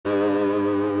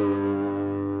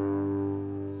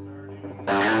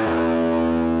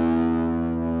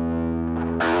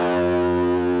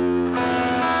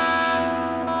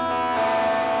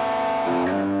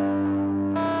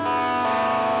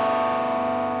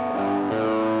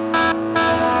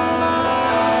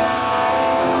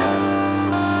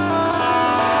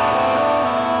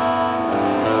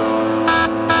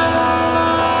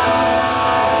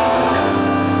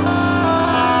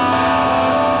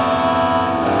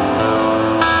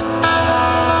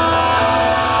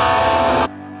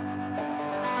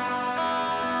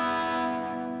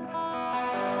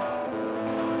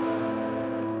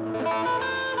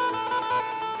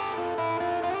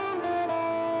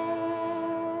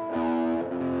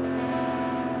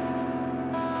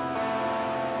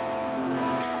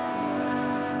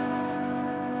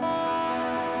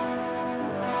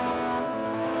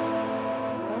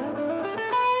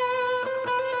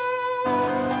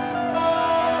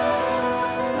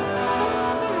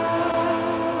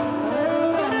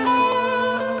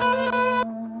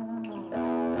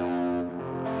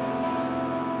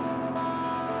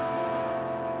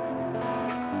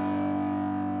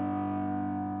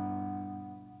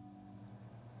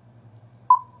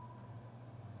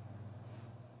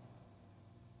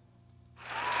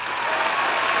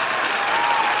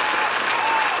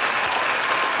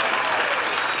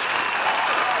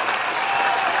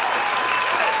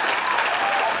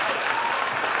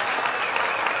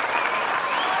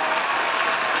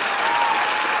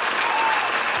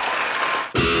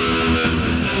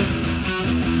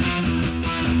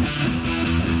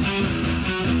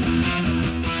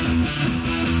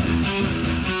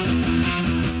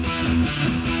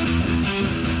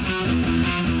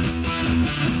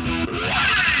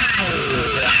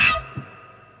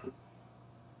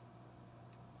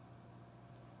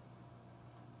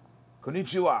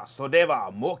Konnichiwa, so de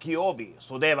wa mokyobi,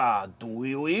 so de wa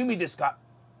douyou imi desu ka?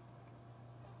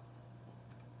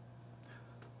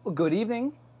 Well, good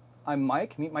evening. I'm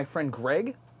Mike. Meet my friend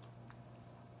Greg.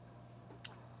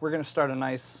 We're going to start a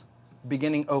nice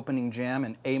beginning opening jam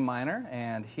in A minor,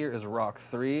 and here is Rock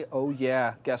 3. Oh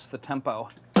yeah, guess the tempo.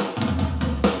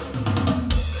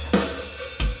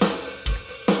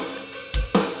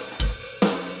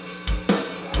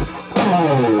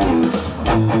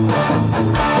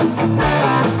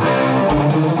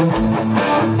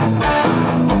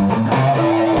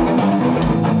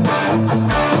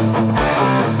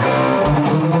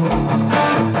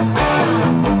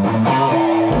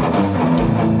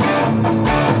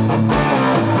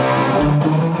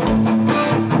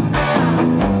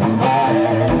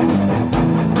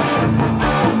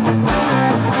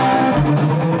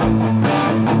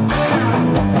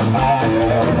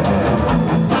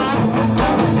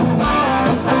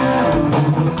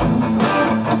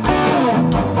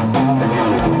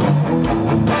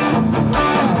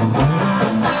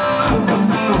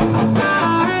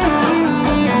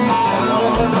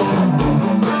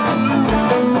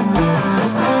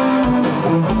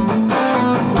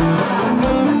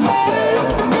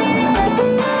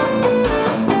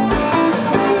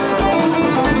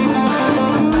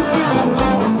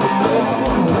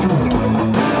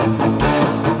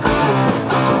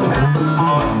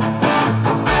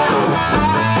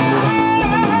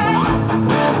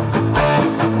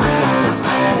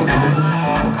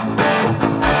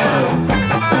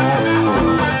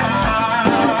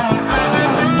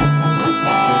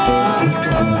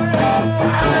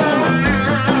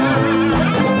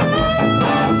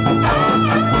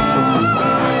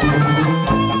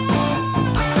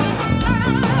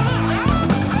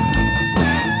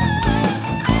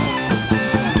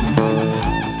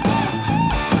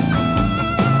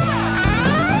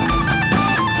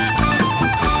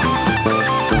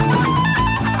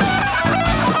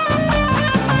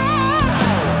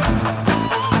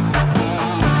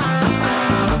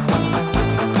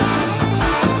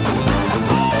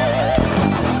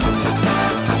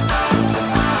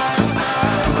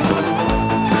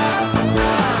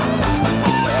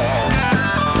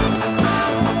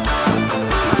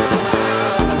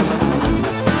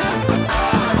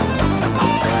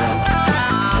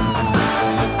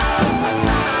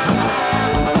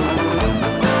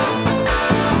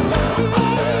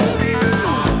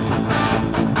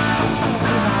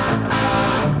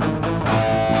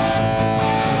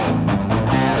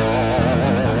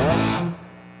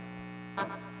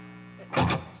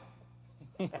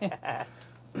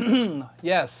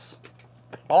 Yes,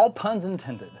 all puns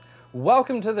intended.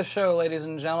 Welcome to the show, ladies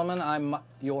and gentlemen. I'm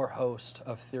your host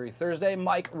of Theory Thursday,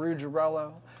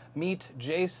 MikeRuggirello. Meet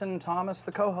Jason Thomas,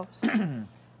 the co-host.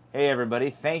 Hey everybody,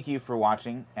 thank you for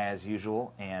watching as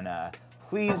usual, and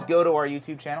please go to our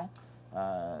YouTube channel.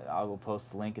 I will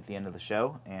post the link at the end of the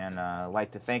show, and I'd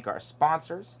like to thank our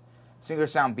sponsors, Singular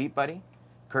Sound Beat Buddy,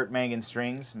 Kurt Mangan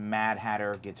Strings, Mad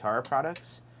Hatter Guitar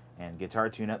Products, and Guitar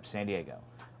Tune-Up San Diego.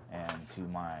 And to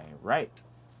my right,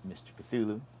 Mr.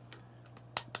 Cthulhu,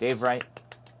 Dave Wright,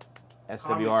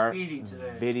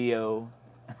 SWR Video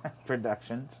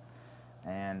Productions.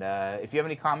 And if you have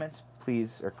any comments,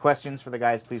 please, or questions for the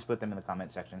guys, please put them in the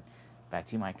comment section. Back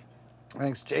to you, Mike.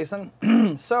 Thanks, Jason.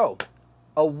 So,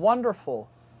 a wonderful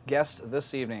guest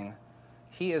this evening.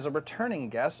 He is a returning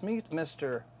guest. Meet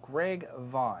Mr. Greg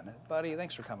Vaughan. Buddy,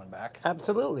 thanks for coming back.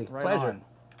 Absolutely. Right Pleasure. on.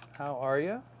 How are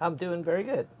you? I'm doing very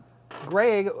good.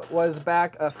 Greg was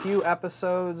back a few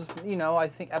episodes, I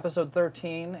think episode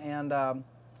 13, and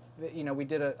we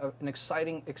did an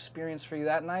exciting experience for you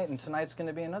that night, and tonight's going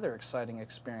to be another exciting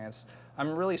experience.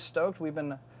 I'm really stoked. We've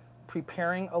been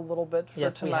preparing a little bit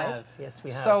for tonight. Yes,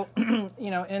 we have. So,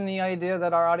 in the idea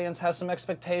that our audience has some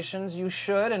expectations, you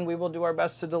should, and we will do our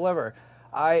best to deliver.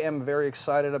 I am very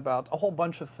excited about a whole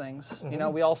bunch of things.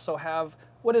 Mm-hmm. We also have,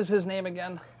 what is his name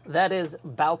again? That is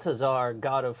Balthazar,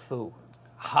 God of Fu.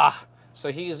 Ha!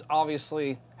 So he's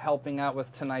obviously helping out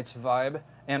with tonight's vibe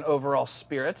and overall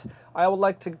spirit. I would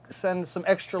like to send some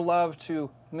extra love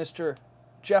to Mr.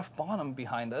 Jeff Bonham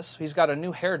behind us. He's got a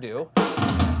new hairdo.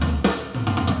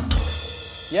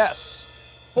 Yes.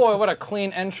 Boy, what a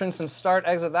clean entrance and start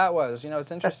exit that was.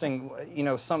 It's interesting,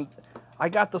 I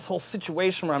got this whole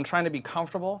situation where I'm trying to be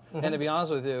comfortable, mm-hmm. and to be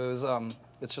honest with you,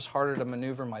 it's just harder to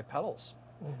maneuver my pedals.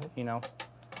 Mm-hmm.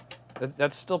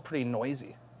 That's still pretty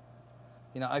noisy.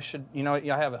 I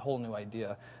have a whole new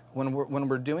idea. When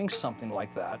we're doing something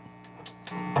like that,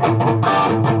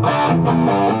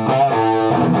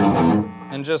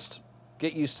 and just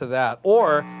get used to that.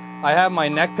 Or I have my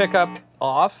neck pickup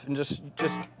off and just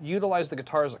utilize the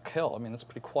guitar as a kill. I mean, it's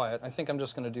pretty quiet. I think I'm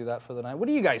just going to do that for the night. What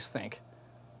do you guys think?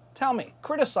 Tell me.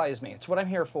 Criticize me. It's what I'm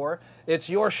here for. It's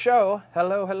your show.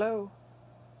 Hello, hello.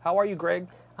 How are you, Greg?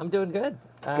 I'm doing good.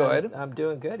 Good. I'm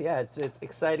doing good. Yeah, it's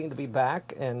exciting to be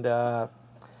back, and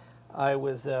I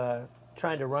was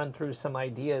trying to run through some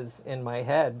ideas in my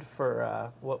head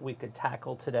for what we could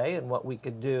tackle today and what we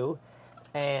could do,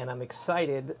 and I'm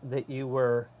excited that you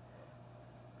were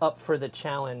up for the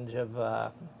challenge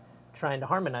of trying to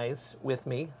harmonize with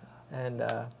me, and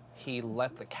He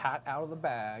let the cat out of the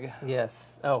bag.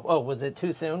 yes. Oh, was it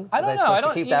too soon? I don't Was know. supposed I don't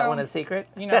to keep you that know, one a secret.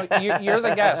 You know, you're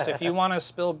the guest. If you want to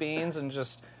spill beans and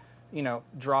just, you know,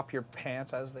 drop your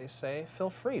pants, as they say,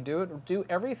 feel free. Do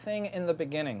everything in the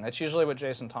beginning. That's usually what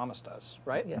Jason Thomas does,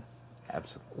 right? Yes.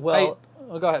 Absolutely. Well.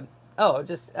 Go ahead. Oh,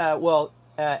 just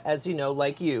as you know,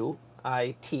 like you,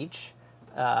 I teach,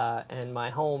 and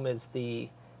my home is the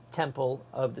temple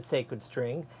of the sacred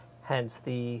string, hence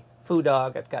the foo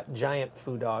dog. I've got giant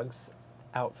foo dogs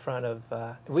out front of.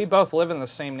 We both live in the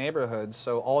same neighborhood,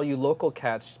 so all you local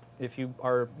cats, if you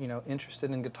are, you know,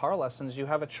 interested in guitar lessons, you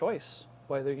have a choice.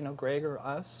 Whether, you know, Greg or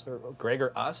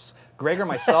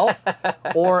myself,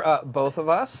 or both of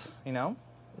us, you know.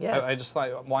 Yes. I just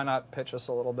thought, why not pitch us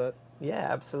a little bit? Yeah,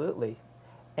 absolutely.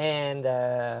 And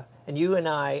you and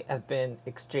I have been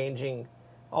exchanging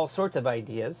all sorts of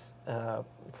ideas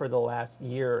for the last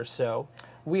year or so.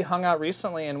 We hung out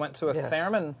recently and went to a Yes.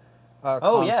 theremin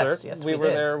Oh, yes. concert. Yes, we we were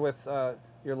did. there with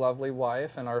your lovely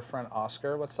wife and our friend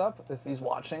Oscar. What's up? If he's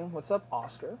watching, what's up,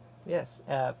 Oscar? Yes,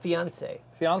 fiance.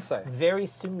 Fiance. Very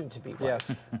soon to be wife.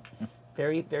 Yes.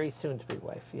 Very, very soon to be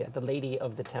wife. Yeah, the lady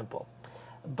of the temple.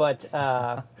 But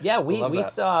yeah, we Love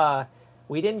that. saw.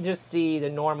 We didn't just see the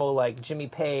normal like Jimmy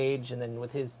Page and then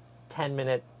with his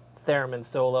 10-minute theremin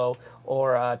solo,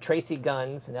 or Tracy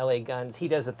Guns and L.A. Guns. He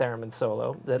does a theremin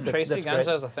solo. Tracy that's Guns great.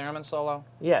 has a theremin solo.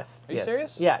 Yes. Are you yes.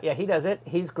 serious? Yeah, he does it.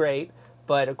 He's great.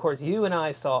 But of course, you and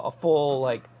I saw a full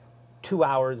like 2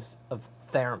 hours of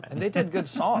theremin. And they did good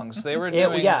songs. They were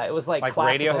doing it was like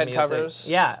classical Radiohead music. covers.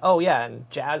 Yeah. Oh yeah, and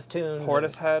jazz tunes.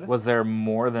 Portishead. Was there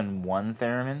more than one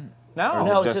theremin? No. Or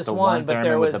No, was it's just the one, but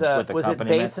there theremin was with was it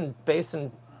accompaniment? bass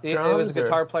and It drums? was a or-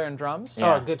 guitar player and drums.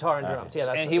 Yeah. Oh, guitar and drums. Yeah,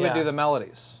 that's And he would yeah. do the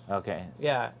melodies. Okay.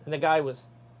 Yeah, and the guy was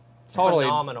Totally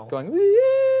phenomenal. going.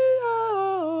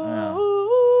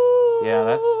 Yeah,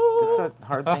 that's a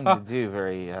hard thing to do.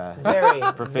 Very very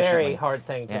proficiently. hard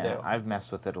thing to Yeah, do. I've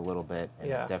messed with it a little bit, and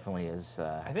Yeah. it definitely is.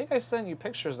 I think I sent you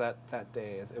pictures that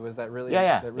day. It was that really,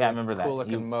 Yeah, that really yeah, I remember that. cool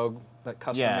looking You- Moog, that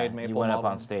custom Yeah, made maple you went up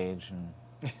album. on stage, and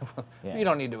yeah. You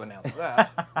don't need to announce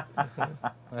that.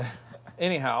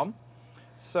 Anyhow,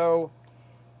 so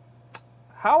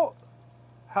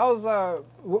how's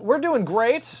we're doing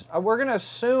great. We're gonna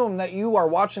assume that you are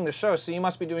watching the show, so you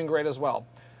must be doing great as well.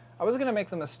 I was gonna make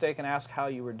the mistake and ask how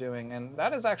you were doing, and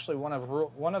that is actually one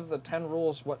of the 10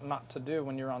 rules what not to do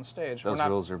when you're on stage. those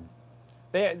rules are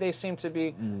They seem to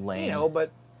be lame. you know,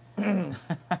 but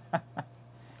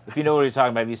If you know what you're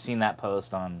talking about, have you seen that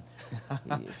post on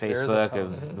Facebook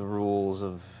post. of the rules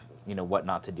of what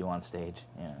not to do on stage?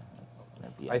 Yeah.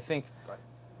 that'd be I it. think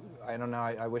I don't know.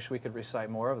 I wish we could recite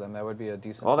more of them. That would be a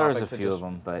decent. Well, there's a topic to few just of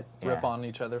them, but rip yeah. on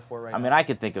each other for right I now. mean, I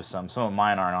could think of some. Some of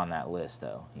mine aren't on that list,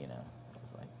 though.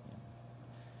 It's like,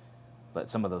 but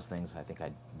some of those things I think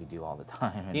we do all the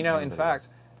time. and You know, in everybody fact,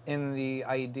 does. in the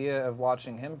idea of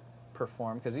watching him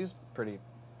perform, because he's a pretty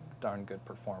darn good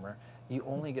performer, you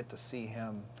only get to see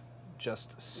him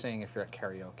just sing if you're at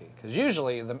karaoke. Because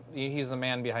usually he's the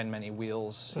man behind many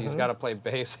wheels. He's got to play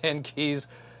bass and keys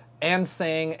and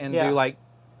sing and do like,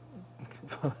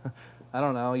 I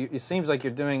don't know, it seems like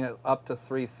you're doing up to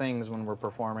 3 things when we're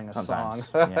performing a Sometimes,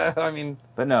 song. yeah. I mean,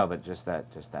 but just that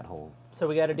whole. So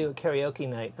we got to do a karaoke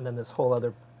night, and then this whole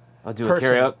other. I'll do person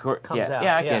a karaoke. comes Yeah, out,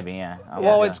 yeah, I yeah. can be. Yeah.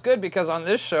 well, it's good because on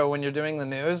this show, when you're doing the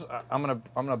news, I'm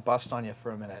gonna bust on you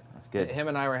for a minute. That's good. Him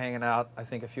and I were hanging out. I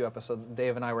think a few episodes.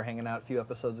 Dave and I were hanging out a few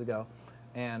episodes ago,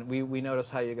 and we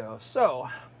noticed how you go. So,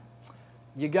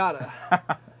 you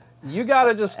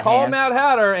gotta just call Hands. Mad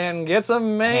Hatter and get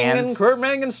some Hands. Kurt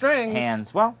Mangan strings.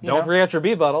 Hands. Well, Don't forget your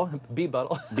B-buttle.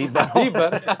 B-buttle.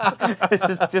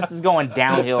 It's just going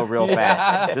downhill real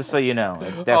fast. Just so you know,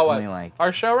 it's definitely like.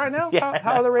 Our show right now? Yeah,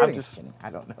 How are the ratings? I'm just kidding. I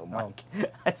don't know, Mike.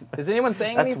 Is anyone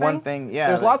saying That's anything? one thing. Yeah.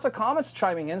 There's lots of comments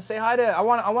chiming in. Say hi to. I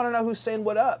want to know who's saying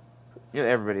what up. Yeah,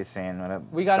 everybody's saying what up.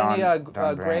 We got any Don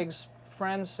Grant. Greg's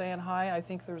friends saying hi? I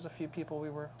think there was a few people we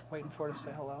were waiting for to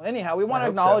say hello. Anyhow, we want I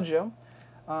to hope so. acknowledge you.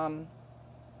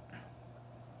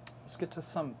 Let's get to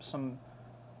some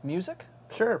music.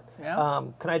 Sure. Yeah.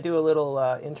 Can I do a little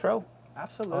intro?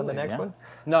 Absolutely. on the next one?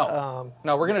 No,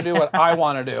 no, we're gonna do what I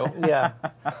want to do. Yeah.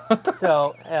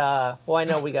 So, well, I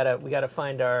know we gotta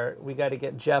find we gotta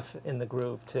get Jeff in the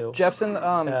groove too. Jeff's in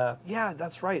the, yeah,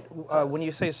 that's right. When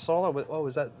you say solo, oh,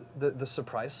 is that the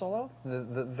surprise solo?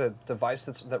 The device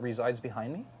that resides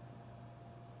behind me?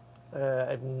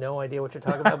 I have no idea what you're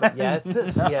talking about, but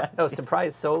yes. Yeah. No,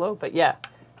 surprise solo, but yeah.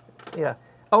 Yeah.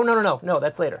 Oh, no,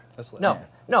 that's later. That's later. No,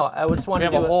 no, I just want We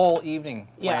to have do a whole evening.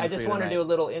 Yeah, I just want to do a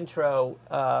little intro.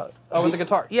 Oh, with the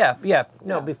guitar. Yeah.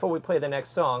 No, before we play the next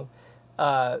song.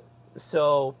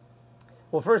 So,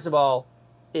 well, first of all,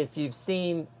 if you've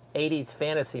seen 80s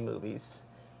fantasy movies,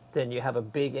 then you have a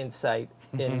big insight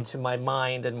into my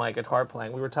mind and my guitar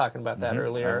playing. We were talking about that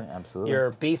earlier. Right, absolutely.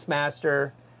 Your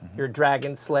Beastmaster, your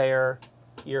Dragon Slayer,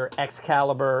 your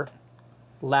Excalibur,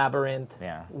 Labyrinth,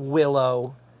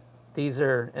 Willow. These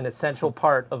are an essential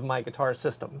part of my guitar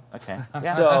system. Okay.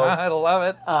 Yeah. So I love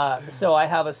it. So I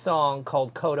have a song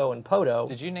called Kodo and Podo.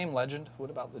 Did you name Legend?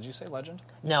 Did you say Legend?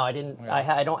 No, I didn't. Yeah.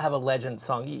 I don't have a Legend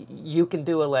song. You can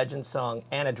do a Legend song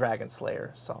and a Dragon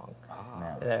Slayer song.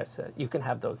 You can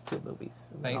have those two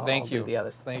movies. Thank you. Do the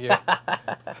others. Thank you.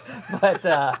 But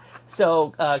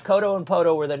so Kodo and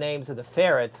Podo were the names of the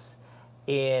ferrets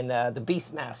in the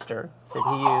Beastmaster that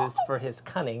he used for his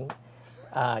cunning.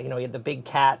 He had the big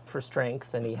cat for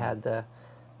strength, and he had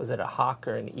was it a hawk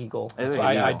or an eagle?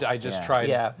 I just tried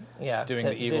doing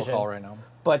the eagle vision. call right now.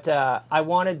 But I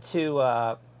wanted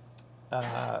to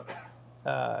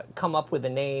come up with a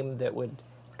name that would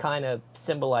kind of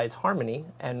symbolize harmony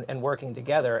and working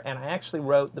together. And I actually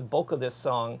wrote the bulk of this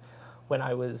song when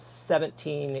I was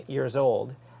 17 years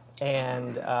old.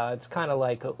 And it's kind of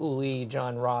like a Uli,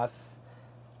 John Roth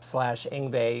 /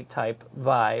 Yngwie type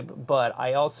vibe. But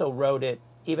I also wrote it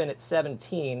even at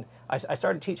 17. I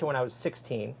started teaching when I was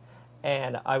 16.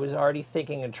 And I was already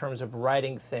thinking in terms of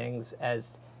writing things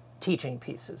as teaching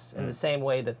pieces in the same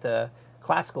way that the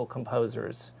classical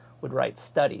composers would write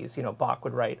studies. Bach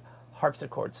would write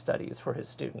harpsichord studies for his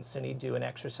students, and he'd do an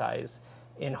exercise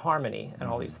in harmony and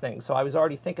all these things. So I was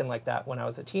already thinking like that when I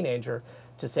was a teenager,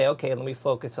 to say, okay, let me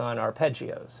focus on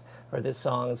arpeggios, or this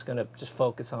song is going to just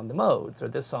focus on the modes, or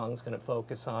this song is going to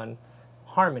focus on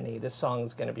harmony, this song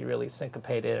is going to be really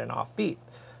syncopated and offbeat.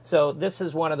 So this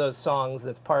is one of those songs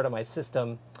that's part of my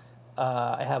system.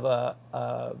 I have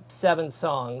 7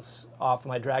 songs off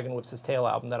my Dragon Whips His Tail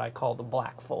album that I call the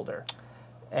Black Folder.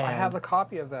 And I have the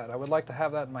copy of that. I would like to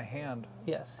have that in my hand.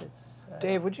 yes, it's...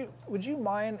 Dave, would you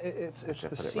mind? It's the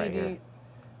put it CD. right here.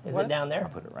 Is What? it down there? I'll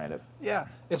put it right up. Yeah,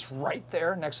 it's right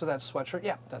there next to that sweatshirt.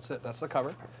 Yeah, that's it. That's the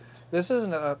cover. This is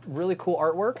a really cool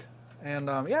artwork. And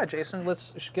yeah, Jason,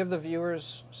 let's give the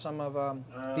viewers some of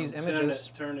these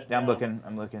images. Turn it Yeah, down.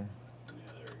 I'm looking.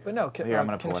 But no, Here, I'm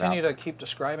gonna pull it continue out. to keep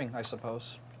describing, I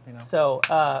suppose. So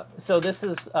this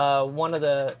is one of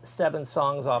the 7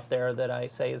 songs off there that I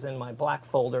say is in my Black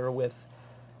Folder with...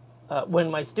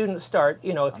 when my students start,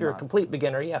 if you're a complete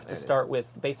beginner, you have to start with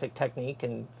basic technique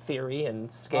and theory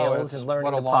and scales and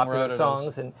learning what a the long road popular it is.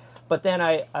 songs. But then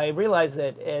I realized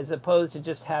that as opposed to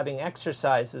just having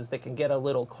exercises that can get a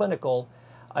little clinical,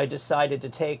 I decided to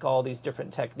take all these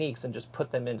different techniques and just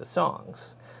put them into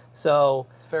songs. So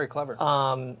It's very clever.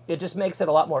 it just makes it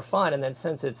a lot more fun. And then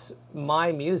since it's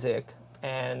my music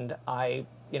and I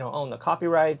own the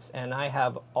copyrights and I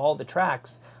have all the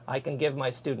tracks, I can give my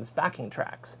students backing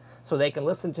tracks. So they can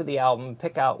listen to the album,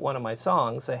 pick out one of my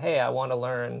songs, say, hey, I want to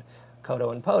learn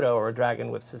Kodo and Podo, or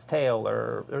Dragon Whips His Tail,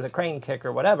 or the Crane Kick,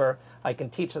 or whatever. I can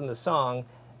teach them the song,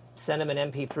 send them an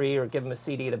MP3 or give them a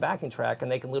CD, the backing track, and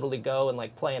they can literally go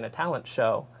and play in a talent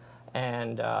show.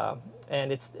 And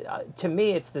it's to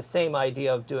me, it's the same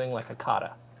idea of doing like a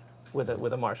kata with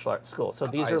a martial arts school. So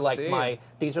these are like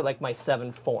my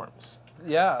 7 forms.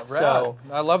 Yeah, rad. So-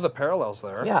 I love the parallels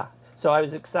there. Yeah. So I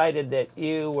was excited that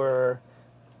you were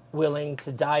willing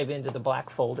to dive into the Black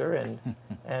Folder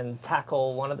and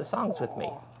tackle one of the songs with me.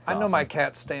 I know my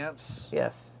cat stance.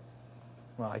 Yes.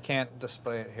 Well, I can't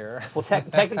display it here. Well,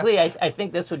 technically, I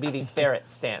think this would be the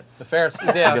ferret stance. The Ferris,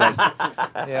 yes.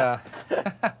 Yeah.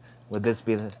 Would this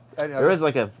be the? I know. There is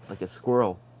like a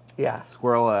squirrel Yeah.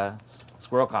 squirrel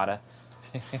kata.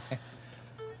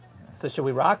 So should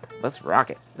we rock? Let's rock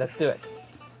it. Let's do it.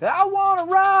 I wanna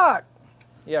rock.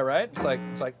 Yeah, right. It's like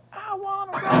I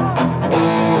wanna rock.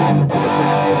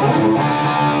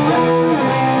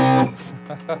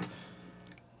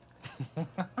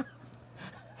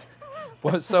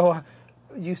 So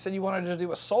you said you wanted to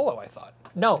do a solo, I thought.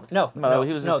 No,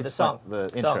 He was just the song. the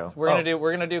Song. intro. We're gonna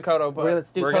do Kodo.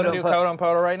 Let's do We're gonna Kodo do and Podo. Kodo and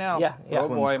Podo right now. Yeah. This Oh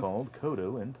one's boy. called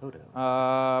Kodo and Podo.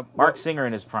 Mark. Mark Singer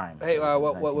in his prime. Hey,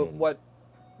 1980s.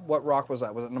 what rock was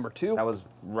that? Was it number 2? That was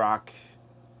rock.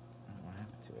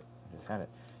 had it.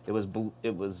 It was no,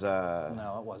 it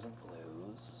wasn't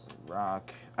blues.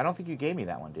 Rock. I don't think you gave me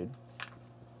that one, dude.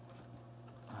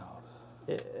 Oh.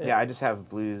 Yeah, I just have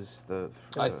blues.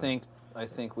 I think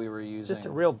we were using just a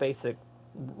real basic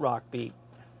rock beat.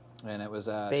 And it was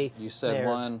at Bass, you said snare,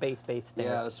 one bass, snare.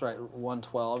 Yeah, that's right.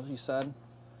 112. You said.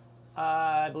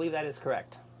 I believe that is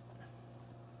correct.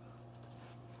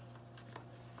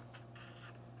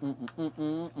 Yeah,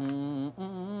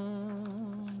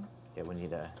 we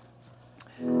need a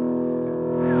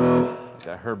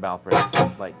Herb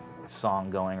Alpert like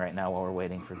song going right now while we're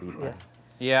waiting for beat. Yes.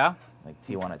 Yeah. Like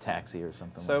Tijuana Taxi or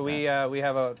something. So like that. we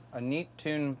have a neat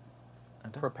tune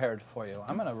prepared for you.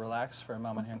 I'm gonna relax for a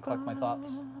moment here and collect my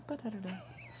thoughts.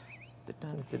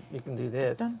 You can do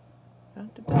this.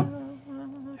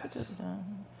 Yes.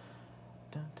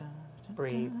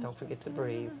 Breathe. Don't forget to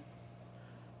breathe.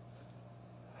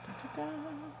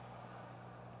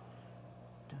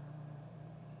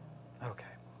 Okay.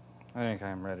 I think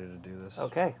I'm ready to do this.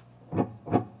 Okay.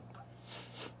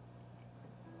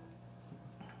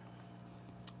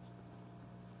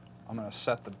 I'm gonna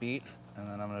set the beat, and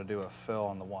then I'm gonna do a fill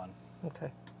on the one.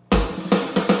 Okay.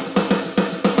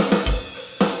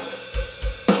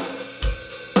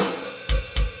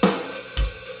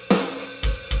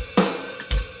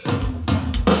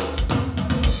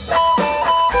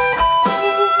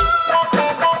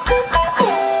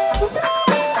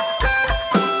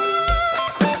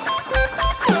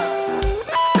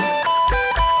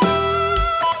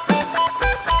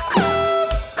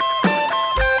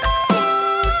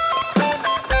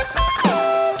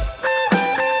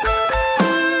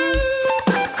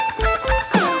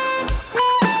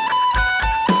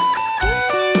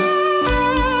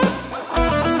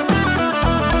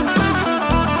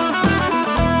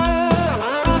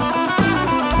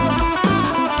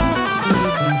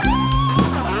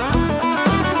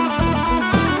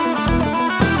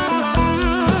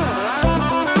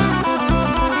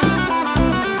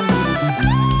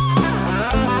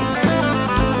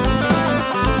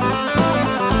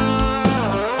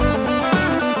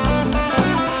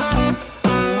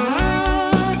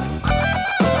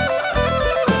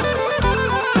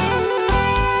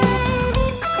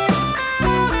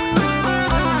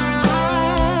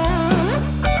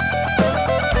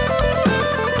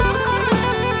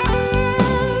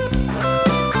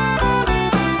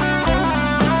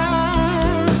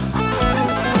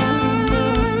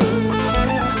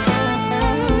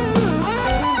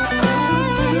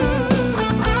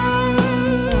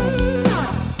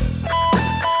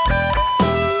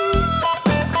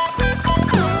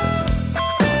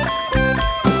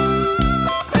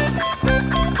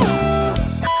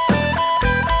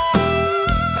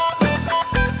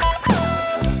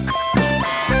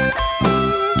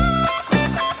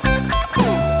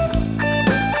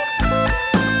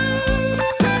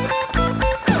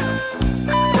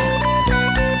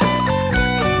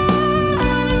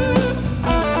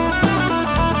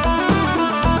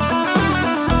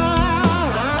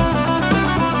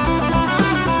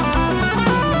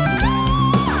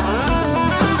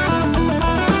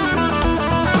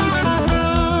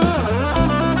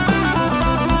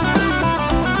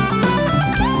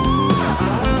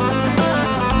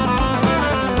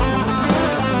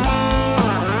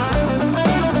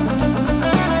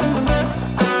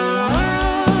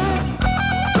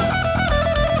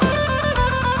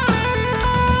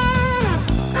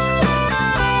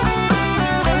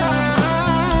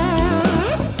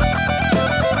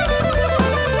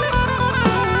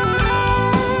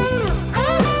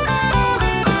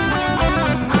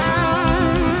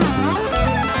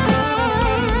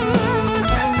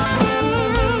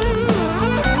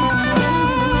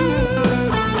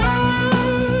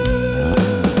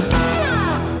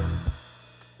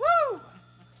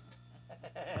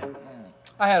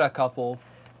 I had a couple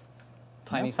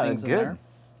tiny That sounded things in good. there.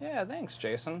 Yeah, thanks,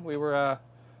 Jason. We were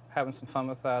having some fun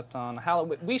with that on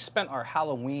Halloween. We spent our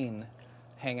Halloween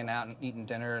hanging out and eating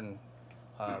dinner and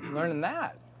learning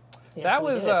that. Yes, that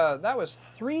we was did. that was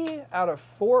 3 out of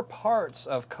 4 parts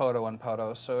of Kodo and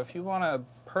Poto. So if you want to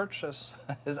purchase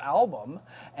his album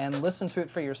and listen to it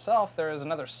for yourself, there is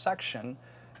another section,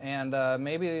 and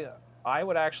maybe I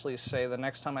would actually say the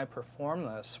next time I perform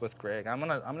this with Greg, I'm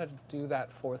gonna do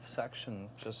that 4th section,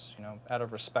 just out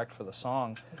of respect for the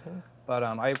song. Mm-hmm. But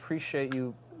I appreciate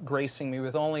you gracing me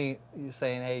with only you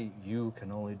saying, "Hey, you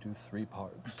can only do 3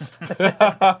 parts." But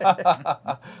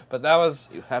that was.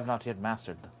 You have not yet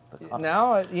mastered the Kodo.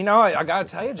 Now, I gotta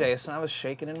tell you, Jason, I was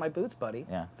shaking in my boots, buddy.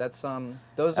 Yeah. That's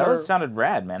That sounded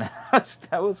rad, man.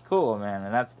 That was cool, man.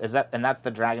 And that's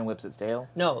the dragon whips its tail.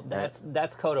 No, that's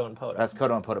Kodo and Poto. That's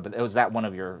Kodo and Poto, but was that one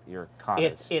of your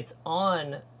Kodos? It's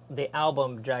on the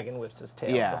album Dragon Whips His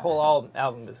Tail. Yeah. The whole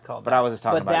album is called But that. I was just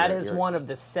talking but about that is your- one of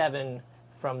the 7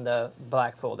 from the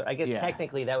black folder. I guess Yeah.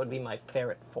 technically that would be my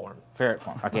ferret form. Ferret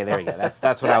form. Okay, there you go.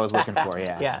 That's what I was looking for.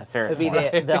 Yeah. Yeah, Ferret it'd be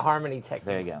form. the harmony technique.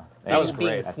 There you go. That was Being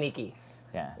great. sneaky.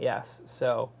 Yeah. Yes.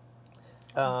 So.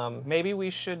 Maybe we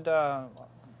should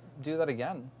do that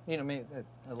again. You know, maybe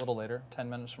a little later, 10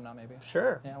 minutes from now, maybe.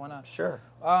 Sure. Yeah, why not? Sure.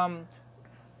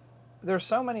 There's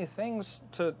so many things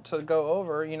to go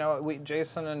over. You know,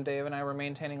 Jason and Dave and I were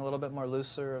maintaining a little bit more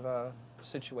looser of a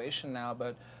situation now,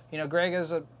 but you know, Greg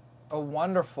is a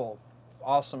wonderful,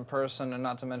 awesome person, and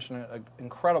not to mention an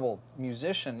incredible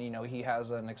musician. You know, he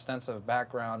has an extensive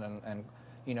background, and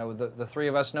you know, the three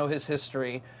of us know his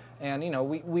history, and you know,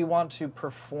 we want to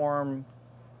perform,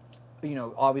 you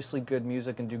know, obviously good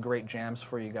music and do great jams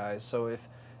for you guys. So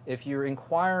if you're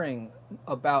inquiring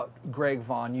about Greg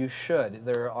Vaughan, you should.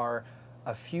 There are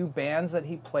a few bands that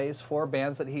he plays for,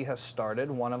 bands that he has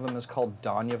started. One of them is called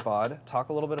Dhanyavad. Talk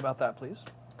a little bit about that, please.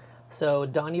 So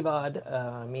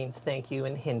Dhanyavad means thank you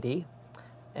in Hindi,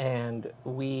 and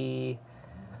we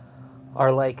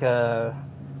are like a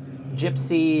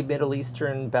gypsy Middle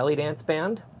Eastern belly dance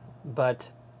band, but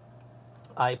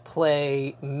I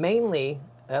play mainly,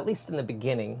 at least in the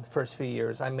beginning, the first few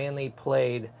years, I mainly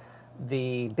played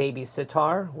the baby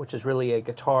sitar, which is really a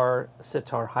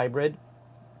guitar-sitar hybrid.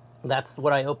 That's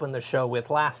what I opened the show with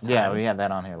last time. Yeah, we had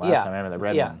that on here last Yeah. time. I remember the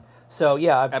red Yeah. one. So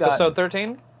yeah, I've Episode got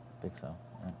 13? I think so.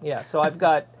 Yeah. yeah. So I've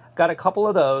got a couple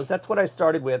of those. That's what I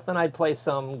started with. Then I'd play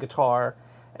some guitar,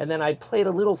 and then I played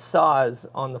a little saz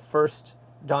on the first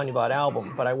Dhanyavad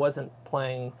album, but I wasn't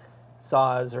playing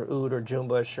saz or oud or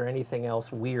jumbush or anything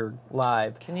else weird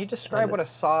live. Can you describe what a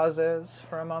saz is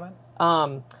for a moment?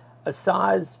 A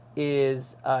saz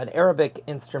is an Arabic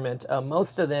instrument.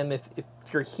 Most of them, if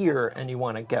you're here and you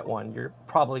want to get one, you're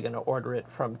probably going to order it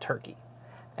from Turkey.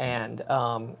 And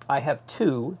I have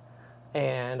 2,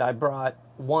 and I brought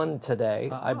one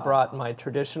today. I brought my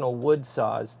traditional wood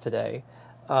saz today.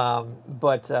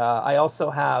 But I also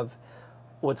have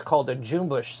what's called a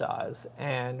jumbush saz.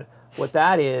 And what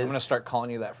that is... I'm going to start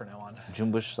calling you that from now on.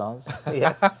 Jumbush sauce.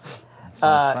 Yes.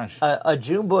 Sounds French. A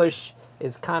jumbush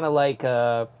is kind of like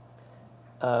a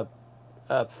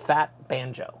fat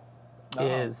banjo.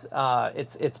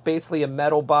 It's basically a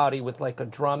metal body with like a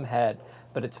drum head,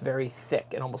 but it's very thick.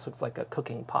 It almost looks like a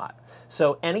cooking pot.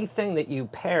 So anything that you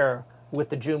pair with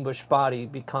the jumbush body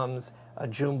becomes a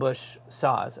jumbush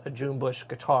saz, a jumbush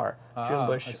guitar,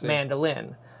 jumbush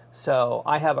mandolin. So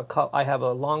I have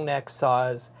a long neck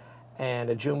saz and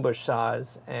a jumbush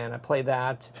saz, and I play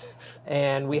that.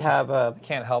 And we have a... I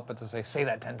can't help but to say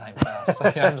that 10 times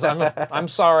fast. I'm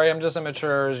sorry, I'm just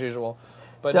immature as usual.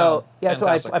 But so no, yeah, so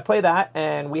fantastic. I play that,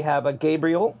 and we have a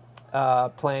Gabriel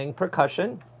playing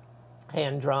percussion,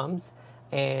 hand drums,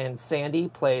 and Sandy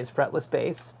plays fretless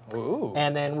bass. Ooh.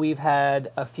 And then we've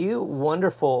had a few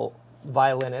wonderful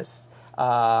violinists.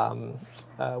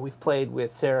 We've played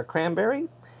with Sarah Cranberry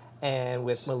and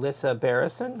with Melissa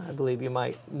Barrison. I believe you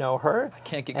might know her. I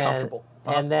can't get comfortable.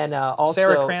 And then also...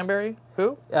 Sarah Cranberry?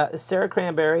 Who? Sarah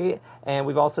Cranberry, and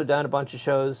we've also done a bunch of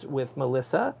shows with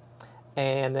Melissa.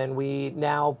 And then we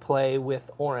now play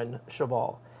with Oren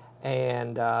Cheval.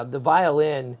 And the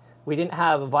violin, we didn't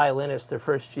have a violinist the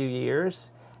first few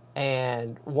years.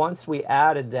 And once we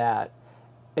added that,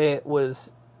 it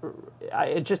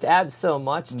just adds so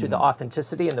much to the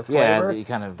authenticity and the flavor. Yeah, you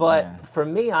kind of... But yeah. for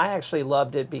me, I actually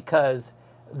loved it because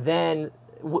then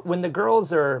when the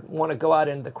girls want to go out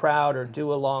into the crowd or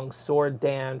do a long sword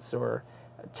dance or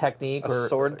technique A or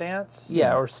sword dance?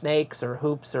 yeah, or snakes or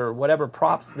hoops or whatever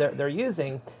props they're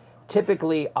using,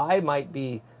 typically I might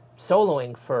be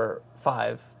soloing for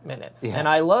 5 minutes. Yeah. And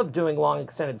I love doing long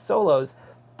extended solos,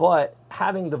 but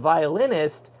having the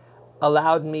violinist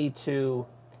allowed me to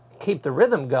keep the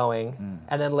rhythm going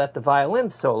and then let the violin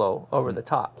solo over the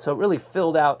top. So it really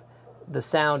filled out the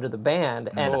sound of the band,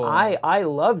 and Cool. I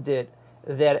loved it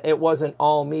that it wasn't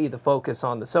all me, the focus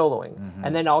on the soloing.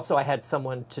 And then also I had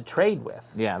someone to trade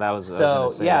with. Yeah, that was... I was So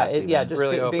gonna say yeah, that's yeah, even- just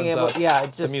Really being opens able, up yeah,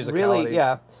 it just the really,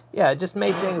 musicality. yeah, it just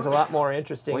made things a lot more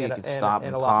interesting. Well, you and, could stop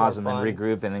and a lot more pause and then fun.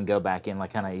 regroup and then go back in,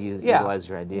 like kind of Yeah. utilize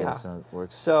your ideas. Yeah. So it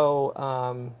works.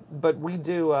 So, but we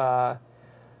do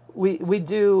we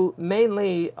do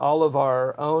mainly all of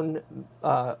our own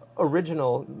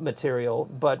original material,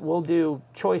 but we'll do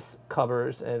choice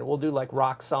covers, and we'll do like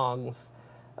rock songs,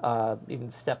 even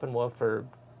Steppenwolf or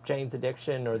Jane's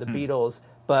Addiction or the Beatles.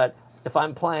 But if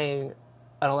I'm playing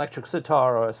an electric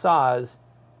sitar or a saz,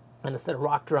 and instead of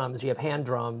rock drums, you have hand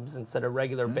drums. Instead of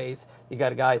regular bass, you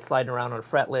got a guy sliding around on a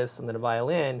fretless and then a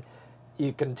violin.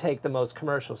 You can take the most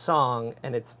commercial song,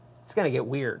 and it's it's gonna get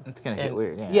weird. It's gonna get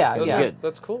weird. Yeah, It's yeah. good.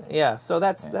 That's cool. Yeah, so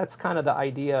that's kind of the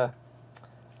idea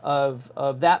of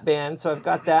that band. So I've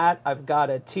got that. I've got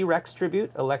a T-Rex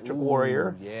tribute, Electric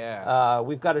Warrior. Yeah.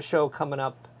 We've got a show coming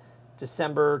up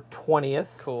December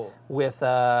 20th. Cool. With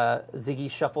Ziggy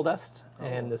Shuffledust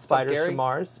and the Spiders Gary? from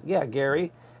Mars. Yeah,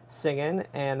 Gary singing,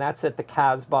 and that's at the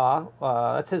Casbah.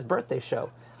 That's his birthday show.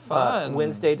 Fun.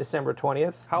 Wednesday, December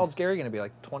 20th. How old's Gary going to be?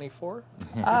 Like 24?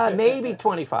 Maybe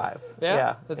 25.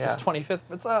 Yeah. That's his 25th.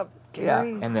 What's up,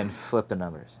 Gary? And then flip the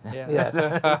numbers. Yeah. Yes.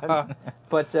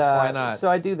 But Why not? So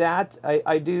I do that.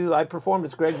 I perform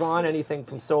as Greg Vaughan, anything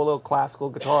from solo, classical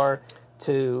guitar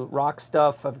to rock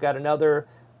stuff. I've got another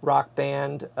rock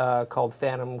band called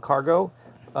Phantom Cargo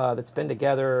that's been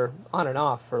together on and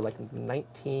off for like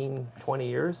 19, 20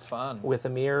 years. Fun. With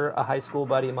Amir, a high school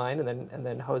buddy of mine, and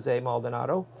then Jose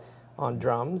Maldonado on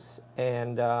drums.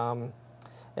 And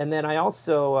then I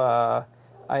also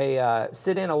I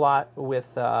sit in a lot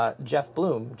with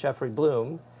Jeffrey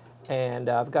Bloom, and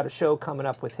I've got a show coming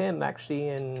up with him actually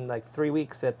in like 3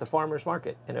 weeks at the Farmers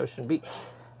Market in Ocean Beach.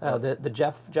 The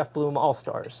Jeff Bloom All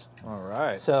Stars. All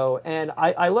right. So, and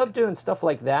I love doing stuff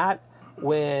like that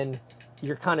when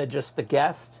you're kind of just the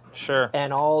guest. Sure.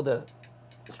 And all the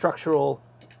structural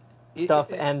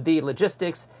stuff and the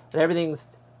logistics and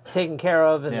everything's taken care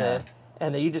of, and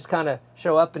then you just kind of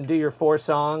show up and do your 4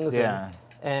 songs. Yeah.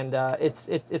 And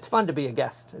it's fun to be a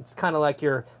guest. It's kind of like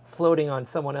you're floating on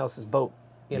someone else's boat,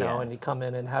 you know, and you come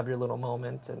in and have your little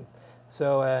moment. And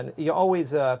so, and you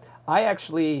always, I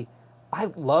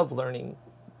love learning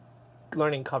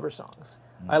cover songs.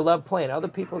 I love playing other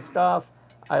people's stuff.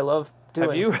 I love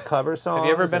doing cover songs. Have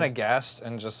you ever been a guest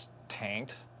and just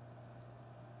tanked?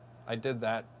 I did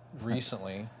that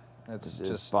recently. It's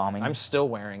just bombing. I'm still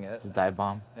wearing it. It's a dive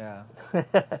bomb. Yeah.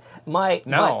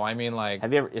 I mean like.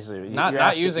 Have you ever?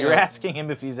 Not using. You're asking him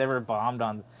if he's ever bombed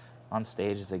on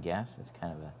stage as a guest. It's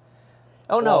kind of a.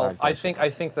 Oh no! Well, I think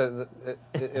that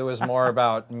it was more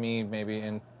about me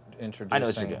maybe introducing. I know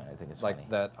what you're doing. I think it's like funny.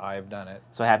 that I've done it.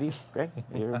 So have you, Greg?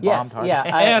 You ever Yes, bombed hard?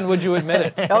 yeah. And would you admit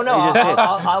it? Oh no!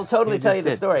 I'll totally You tell just you the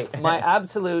did. story. My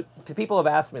absolute people have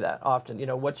asked me that often. You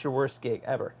know, what's your worst gig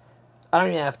ever? I don't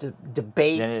even have to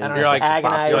debate. Yeah, yeah, I don't You're have like- to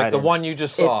agonize. You're like Right the in. one you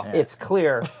just saw. It's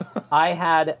clear. I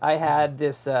had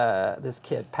this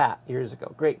kid Pat years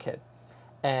ago, great kid,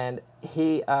 and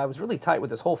he was really tight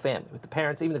with his whole family, with the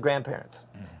parents, even the grandparents,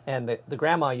 and the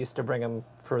grandma used to bring him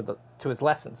to his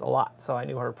lessons a lot, so I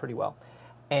knew her pretty well,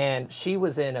 and she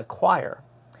was in a choir,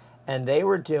 and they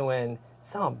were doing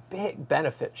some big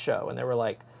benefit show, and there were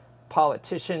like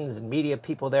politicians and media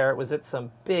people there. It was at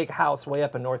some big house way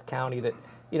up in North County that,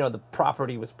 you know, the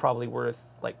property was probably worth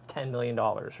like $10 million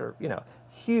or, you know,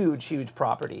 huge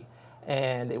property.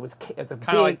 And it was a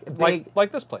Kind of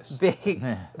like this place.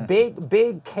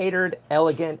 big catered,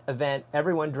 elegant event,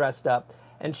 everyone dressed up.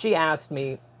 And she asked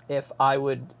me if I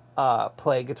would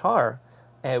play guitar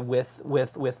with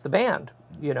the band,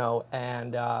 you know,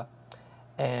 and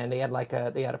they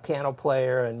had a piano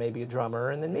player and maybe a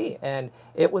drummer and then me. And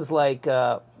it was like,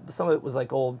 some of it was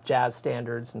like old jazz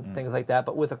standards and things like that,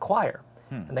 but with a choir.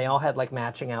 And they all had like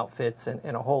matching outfits and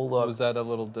a whole look. Was that a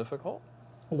little difficult?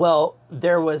 Well,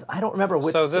 there was, I don't remember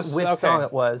which song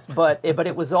it was, but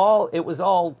it was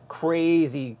all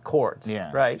crazy chords,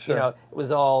 right? Sure. You know, it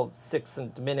was all sixth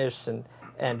and diminished and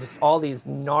just all these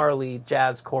gnarly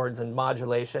jazz chords and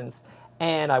modulations.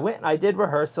 And I went and I did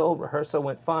rehearsal. Rehearsal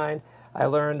went fine. I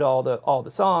learned all the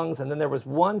songs, and then there was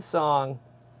one song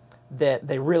that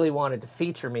they really wanted to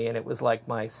feature me, and it was like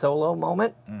my solo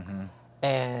moment.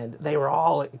 And they were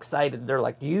all excited. They're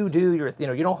like, "You do your, you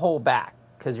know, you don't hold back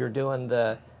because you're doing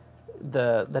the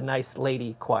nice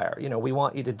lady choir. You know, we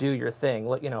want you to do your thing.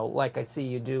 You know, like I see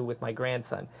you do with my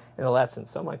grandson in the lesson."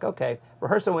 So I'm like, okay.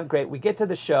 Rehearsal went great. We get to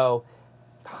the show,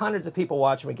 hundreds of people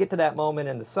watching. We get to that moment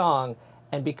in the song,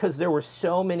 and because there were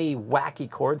so many wacky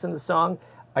chords in the song,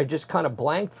 I just kind of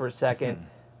blanked for a second,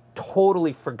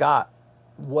 totally forgot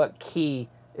what key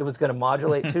it was going to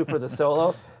modulate to for the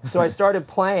solo. So I started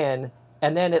playing,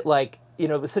 and then it like, you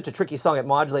know, it was such a tricky song, it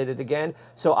modulated again.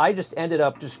 So I just ended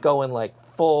up just going like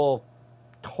full,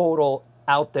 total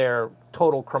out there,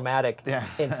 total chromatic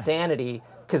insanity,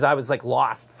 because I was like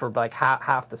lost for like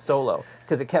half the solo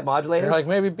because it kept modulating. You're like,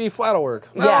 maybe B flat will work.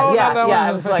 Yeah.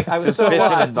 I was like, I was Just so fishing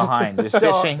lost. in behind, just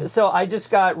fishing. So I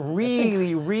just got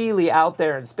really out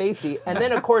there and spacey. And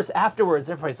then, of course, afterwards,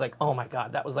 everybody's like, oh my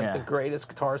God, that was like the greatest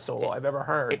guitar solo I've ever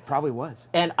heard. It probably was.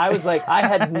 And I was like, I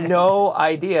had no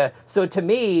idea. So to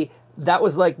me, that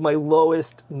was like my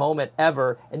lowest moment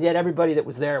ever. And yet everybody that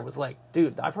was there was like,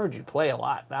 dude, I've heard you play a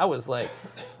lot. That was like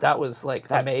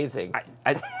amazing.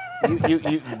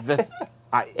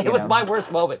 It was my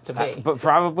worst moment to me. But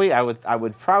probably I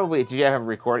would probably. Did you ever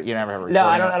record it? You never have a recording? No,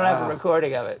 I don't have a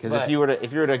recording of it. Because if you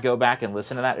were to go back and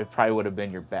listen to that, it probably would have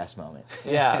been your best moment.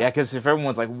 Yeah. Yeah. Because if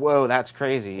everyone's like, "Whoa, that's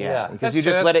crazy," yeah. Because you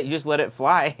just let it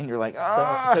fly, and you're like,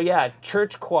 "Oh." So yeah,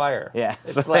 church choir. Yeah.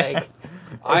 It's like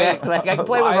I can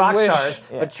play with rock stars,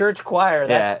 but church choir.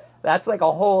 That's like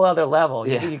a whole other level.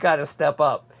 You got to step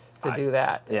up to do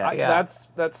that. Yeah.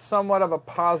 That's somewhat of a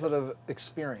positive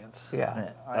experience.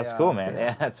 Yeah. That's cool, man.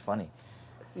 Yeah, that's funny.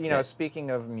 You know,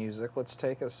 speaking of music, let's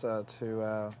take us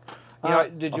to.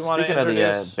 Did you want to introduce speaking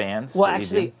of the bands? Well,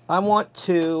 actually, I want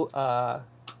to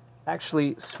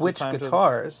actually switch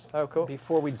guitars. Oh, cool.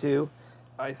 Before we do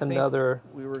another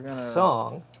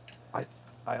song.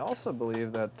 I also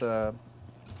believe that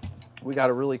we got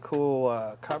a really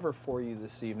cool cover for you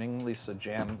this evening, at least a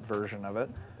jam version of it.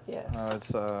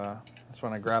 Yes. That's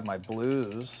when I grab my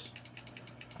blues.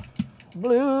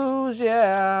 Blues,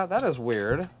 yeah. That is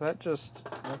weird. That just,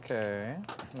 okay.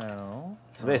 No.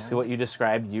 So basically what you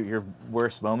described, your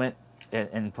worst moment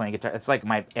in playing guitar, it's like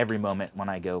my every moment when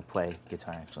I go play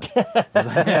guitar, actually. That's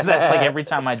like every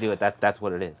time I do it, that's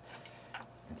what it is.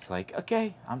 It's like,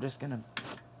 okay, I'm just going to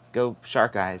go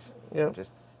shark eyes. Yep.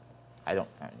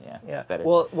 Yeah. Better.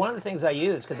 Well, one of the things I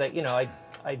use, because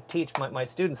I teach my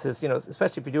students is,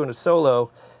 especially if you're doing a solo,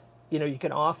 you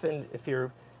can often,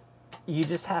 you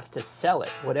just have to sell it,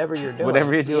 whatever you're doing.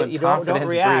 Whatever you're doing, you don't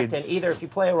react. breeds. And either if you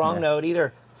play a wrong note,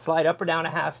 either slide up or down a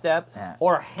half step,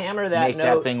 or hammer that Make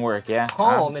note that thing work,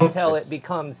 home until it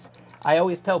becomes, I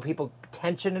always tell people,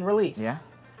 tension and release. Yeah.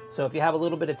 So if you have a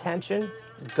little bit of tension,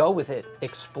 go with it,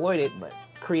 exploit it,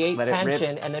 create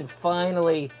tension, and then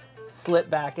finally slip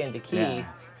back into key. Yeah.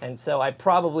 And so I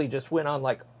probably just went on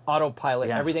like autopilot.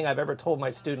 Everything I've ever told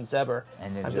my students ever,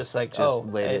 and I'm just like, just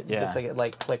like it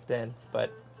like clicked in.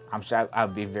 But I'm sure I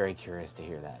would be very curious to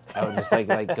hear that. I would just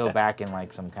like go back and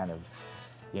like some kind of,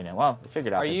 well,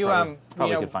 figured out. Are you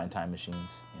probably could find time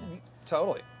machines.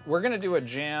 Totally. We're gonna do a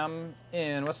jam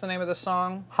in, what's the name of the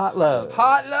song? Hot Love.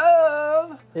 Hot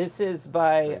Love. This is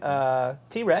by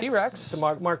T-Rex. T-Rex. It's a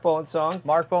Mark Bolan song.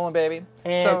 Mark Bolan, baby.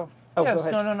 And, so, go yes,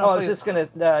 ahead. no, I please. was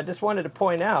just just wanted to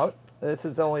point out, this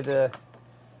is only the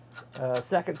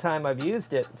second time I've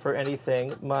used it for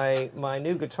anything. My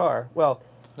new guitar. Well,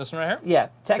 this one right here? Yeah,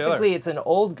 technically it's an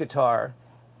old guitar,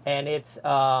 and it's.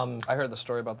 I heard the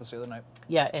story about this the other night.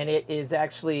 Yeah, and it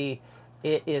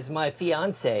is my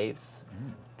fiance's,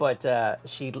 but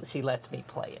she lets me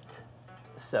play it.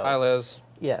 So. Hi, Liz.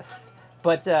 Yes,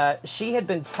 but she had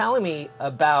been telling me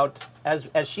about, as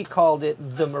she called it,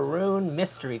 the maroon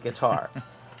mystery guitar,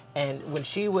 and when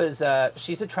she was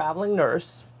she's a traveling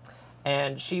nurse,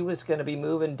 and she was going to be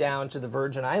moving down to the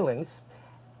Virgin Islands.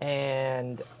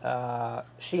 And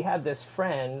she had this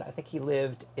friend, I think he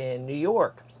lived in New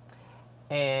York,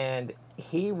 and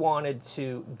he wanted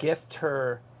to gift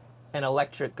her an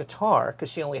electric guitar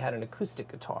because she only had an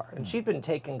acoustic guitar. And she'd been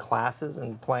taking classes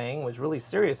and playing, was really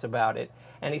serious about it.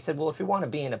 And he said, well, if you want to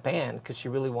be in a band, because she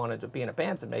really wanted to be in a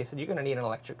band someday, he said, you're going to need an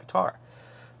electric guitar.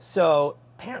 So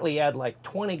apparently he had like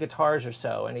 20 guitars or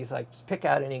so, and he's like, just pick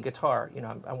out any guitar.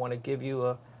 I want to give you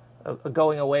a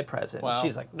going away present. Wow. And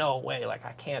she's like, no way, like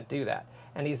I can't do that.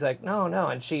 And he's like, no.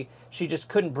 And she just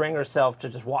couldn't bring herself to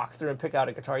just walk through and pick out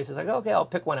a guitar. He says like, okay, I'll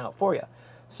pick one out for you.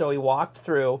 So he walked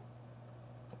through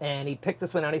and he picked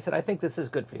this one out. He said, I think this is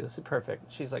good for you. This is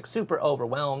perfect. She's like super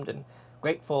overwhelmed and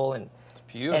grateful, and it's a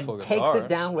beautiful and guitar. takes it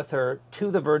down with her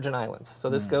to the Virgin Islands. So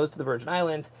this goes to the Virgin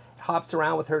Islands, hops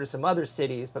around with her to some other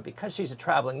cities, but because she's a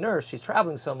traveling nurse, she's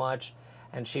traveling so much,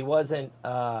 and she wasn't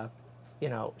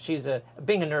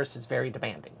being a nurse is very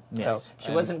demanding. Yes. So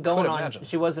she wasn't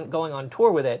going on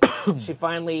tour with it. She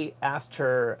finally asked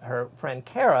her friend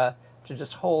Kara to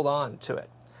just hold on to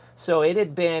it. So it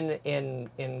had been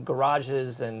in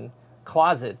garages and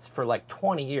closets for like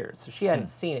 20 years. So she hadn't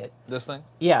seen it. This thing?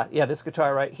 Yeah, this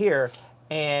guitar right here.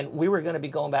 And we were going to be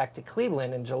going back to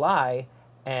Cleveland in July,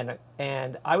 and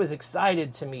I was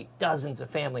excited to meet dozens of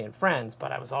family and friends,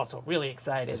 but I was also really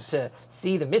excited to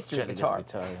see the mystery guitar.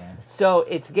 So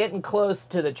it's getting close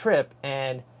to the trip,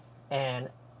 and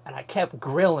I kept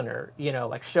grilling her,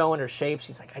 like showing her shapes.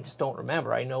 She's like, I just don't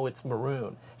remember. I know it's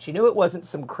maroon. She knew it wasn't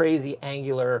some crazy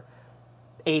angular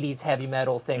 80s heavy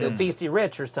metal thing, or BC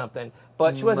Rich or something,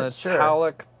 but she wasn't sure.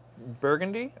 Metallic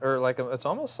burgundy, or like it's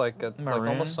almost like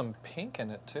almost some pink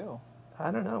in it too. I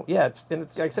don't know. Yeah, it's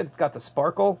like I said, it's got the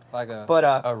sparkle, like a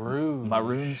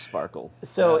maroon sparkle.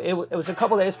 So yes. It was a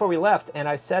couple days before we left, and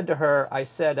I said to her, I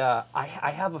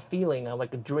have a feeling, I'm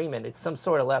like dreaming, it's some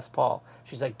sort of Les Paul.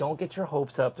 She's like, don't get your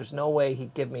hopes up. There's no way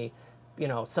he'd give me,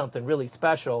 something really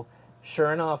special.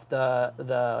 Sure enough, the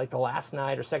last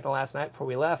night or second to last night before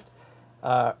we left,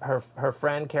 Her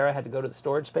friend Kara had to go to the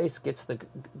storage space, gets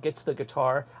the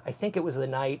guitar. I think it was the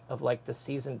night of like the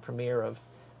season premiere of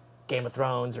Game of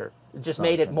Thrones, or it just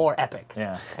made it more epic.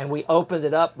 Yeah. And we opened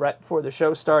it up right before the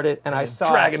show started, and I saw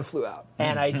Dragon flew out.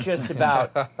 and I just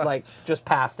about like just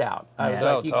passed out. I was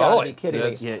Yeah. like, you Totally. gotta be kidding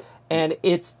me. Yeah. And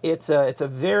it's a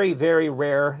very, very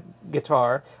rare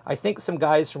guitar. I think some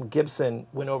guys from Gibson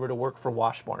went over to work for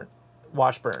Washburn.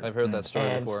 I've heard that story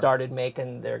And before. started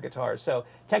making their guitars. So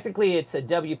technically it's a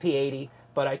WP80,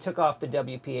 but I took off the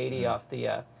WP80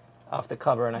 off the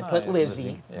cover, and I put Nice.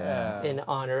 Lizzie Yeah. in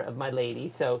honor of my lady.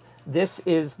 So this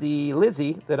is the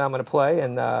Lizzie that I'm going to play,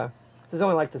 and this is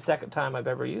only like the second time I've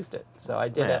ever used it. So I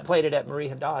did played it at Marie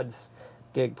Haddad's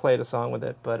gig, played a song with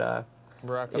it, but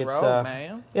Rock and it's, roll,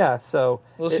 man. yeah. So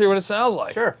Let's hear what it sounds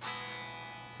like. Sure.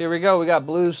 Here we go. We got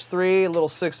Blues 3, a little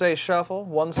 6/8 shuffle,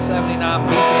 179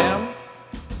 BPM.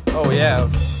 Oh yeah.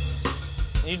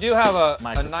 You do have a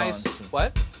Microphone. nice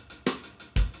what?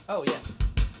 Oh yes.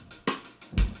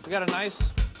 We got a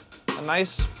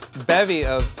nice bevy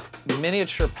of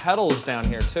miniature pedals down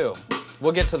here too.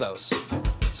 We'll get to those.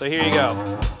 So here you go.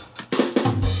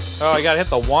 Oh, I gotta hit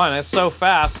the 1. It's so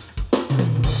fast.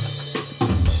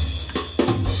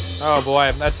 Oh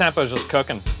boy, that tempo's just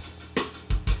cooking.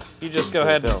 You just go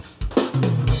ahead. Bills.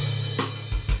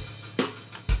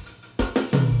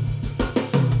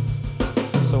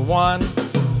 So 1,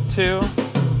 2,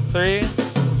 3,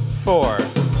 4.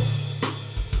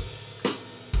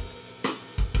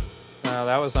 Oh,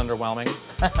 that was underwhelming.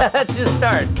 Let's just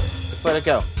start. Just let it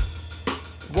go.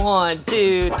 1,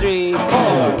 2, 3, 4.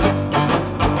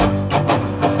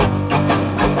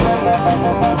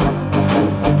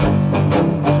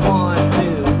 1,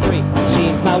 2, 3.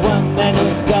 She's my woman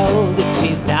of gold, and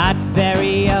she's not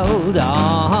very old.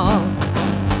 Oh,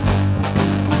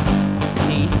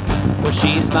 see, well,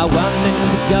 she's my woman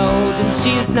of gold, and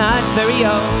she's not very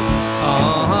old.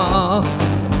 Oh,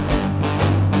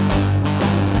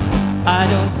 I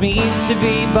don't mean to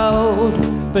be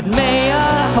bold, but may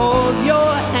I hold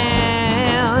your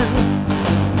hand?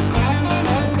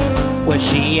 Well,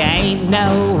 she ain't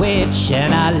no witch,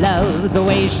 and I love the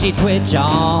way she twitch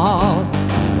on.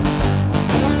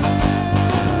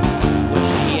 Well,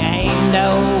 she ain't no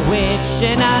witch,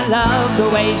 and I love the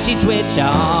way she twitch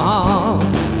on.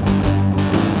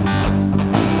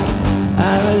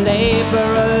 I'm a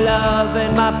labor of love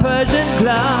in my Persian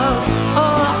glove.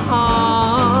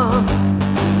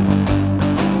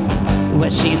 Well,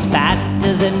 she's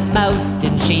faster than most,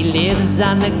 and she lives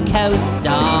on the coast.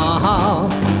 Oh.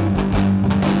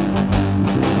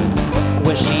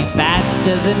 Well, she's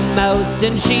faster than most,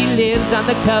 and she lives on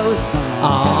the coast.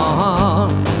 Oh.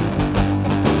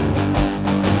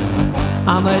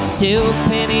 I'm a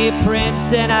 2-penny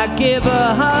prince, and I give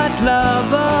a hot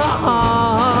love.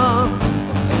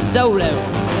 Oh. Solo.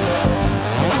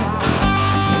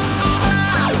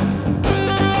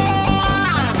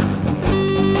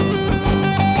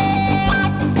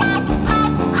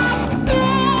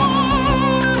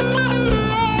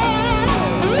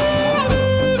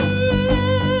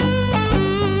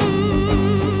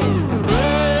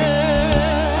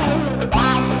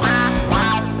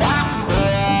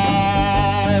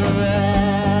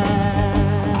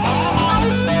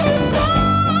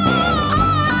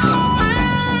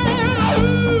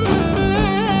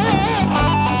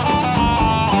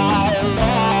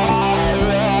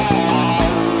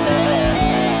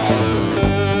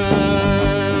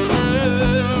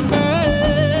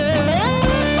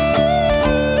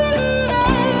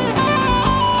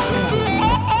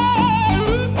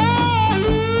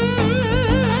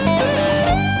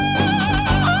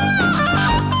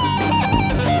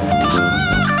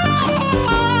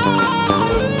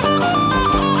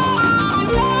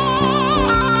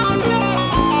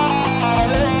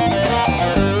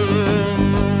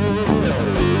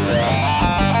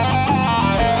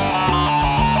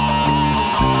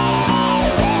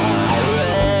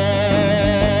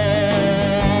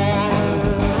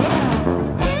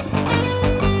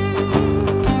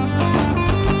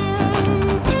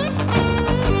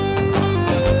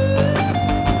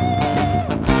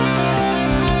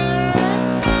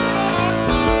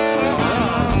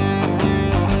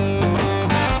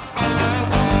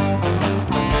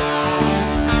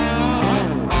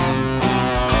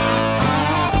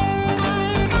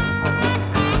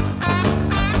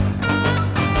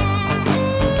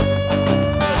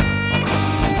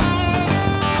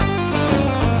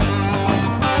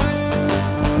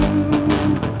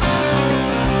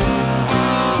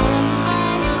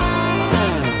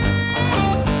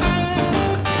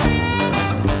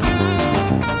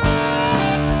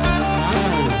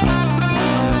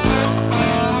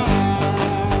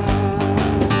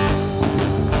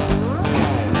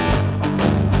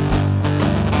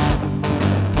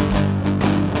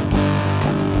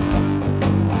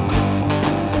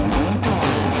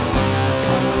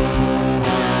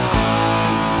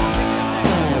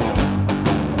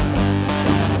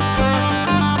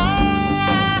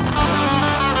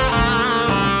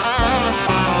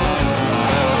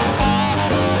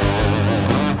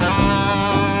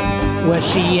 Well,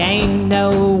 she ain't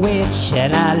no witch,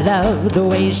 and I love the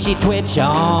way she twitch. Ooh.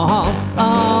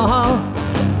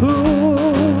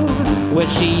 Well,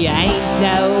 she ain't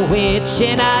no witch,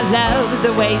 and I love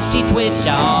the way she twitch.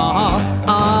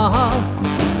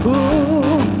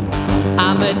 Ooh.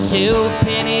 I'm a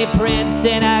two-penny prince,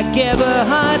 and I give her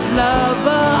hot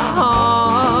love.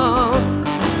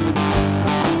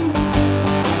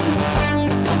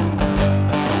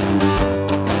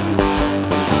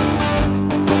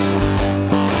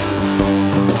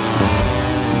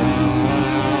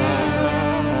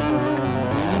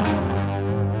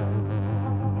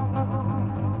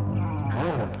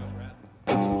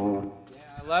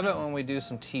 I love it when we do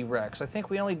some T-Rex. I think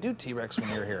we only do T-Rex when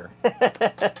you're here.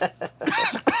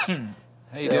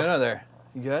 How you doing over there?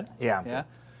 You good? Yeah. Yeah?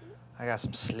 I got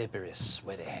some slippery,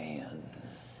 sweaty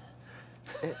hands.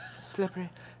 Slippery.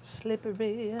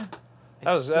 Slippery.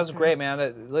 That was great,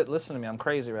 man. Listen to me, I'm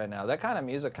crazy right now. That kind of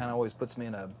music kind of always puts me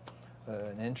in an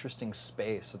interesting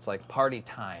space. It's like party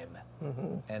time.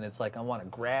 Mm-hmm. And it's like I want to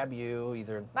grab you,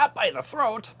 either not by the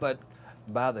throat, but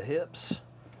by the hips.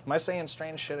 Am I saying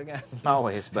strange shit again?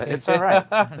 Always, but it's all right.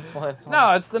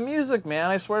 No, it's the music,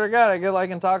 man. I swear to God, I get like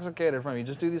intoxicated from you.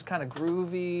 Just do these kind of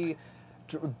groovy,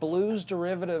 blues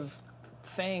derivative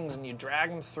things, and you drag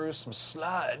them through some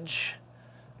sludge,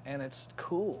 and it's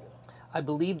cool. I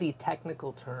believe the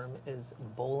technical term is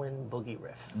Bolin Boogie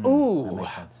Riff. Ooh, that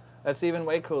makes sense. That's even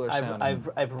way cooler sounding.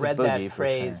 I've read that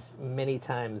phrase many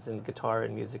times in guitar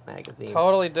and music magazines.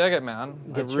 Totally dig it, man.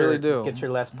 I really do. Get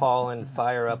your Les Paul and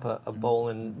fire up a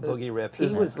Bolin Boogie Riff. He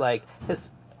was like,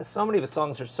 so many of his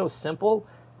songs are so simple,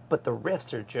 but the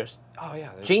riffs are just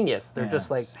genius. They're just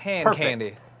like hand perfect.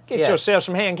 candy. Get yourself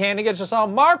some hand candy. Get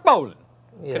yourself Mark Bolan.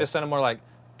 Yes. Could have sent him more like,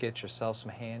 get yourself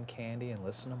some hand candy and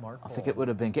listen to Mark Bolan. I think it would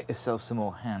have been, get yourself some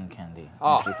more hand candy.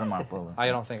 Oh. From Mark Bolan. I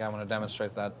don't think I want to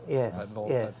demonstrate that. Yes, that bold,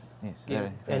 yes. Yes, Yeah.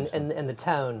 And the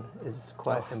tone is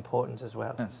quite important as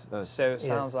well. Yes, So it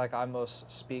sounds like I must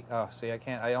speak. Oh, see, I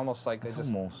can't. I almost like it's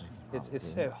it's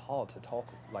so hard to talk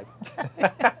like.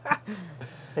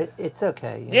 It's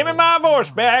okay. Give me my voice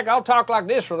back. I'll talk like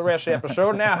this for the rest of the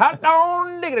episode. Now, hot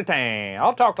on diggity tang.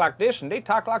 I'll talk like this and they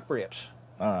talk like Brits.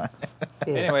 all right.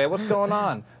 Yes. Anyway, what's going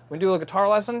on? We do a guitar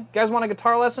lesson. You guys want a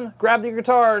guitar lesson? Grab your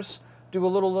guitars. Do a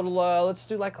little. Let's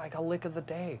do like a lick of the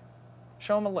day.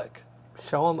 Show them a lick.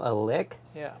 Show him a lick.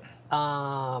 Yeah.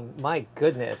 My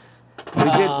goodness. We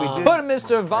did. Put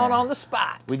Mr. Vaughan on the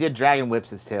spot. We did Dragon Whips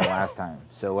his tail last time.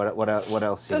 So what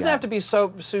else? Doesn't have to be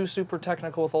so super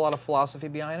technical with a lot of philosophy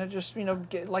behind it. Just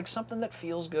get like something that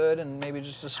feels good and maybe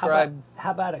just describe.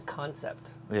 How about a concept?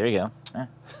 There you go. Yeah.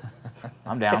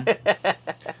 I'm down.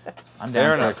 I'm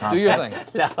Fair down for enough. a Do your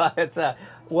concept. thing. No, it's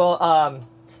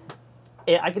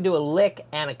I could do a lick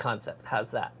and a concept.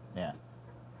 How's that? Yeah.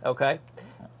 Okay.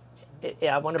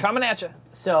 I want to. Coming at you.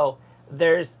 So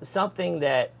there's something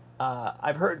that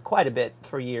I've heard quite a bit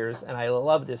for years, and I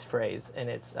love this phrase, and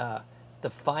it's the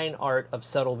fine art of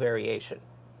subtle variation.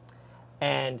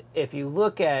 And if you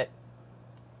look at,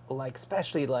 like,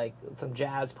 especially like some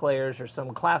jazz players or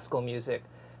some classical music,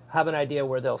 have an idea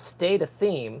where they'll state a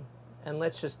theme, and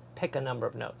let's just pick a number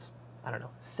of notes. I don't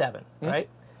know, 7, right?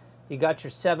 You got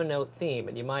your 7-note theme,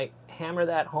 and you might hammer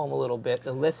that home a little bit.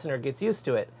 The listener gets used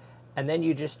to it, and then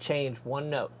you just change one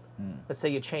note. Let's say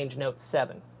you change note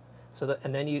 7.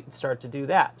 And then you start to do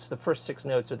that. So the first 6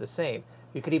 notes are the same.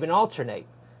 You could even alternate.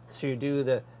 So you do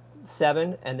the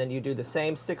 7, and then you do the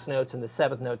same 6 notes, and the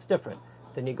 7th note's different.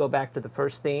 Then you go back to the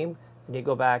first theme, and you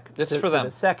go back to the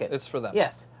second. It's for them.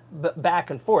 Yes, but back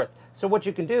and forth. So what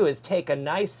you can do is take a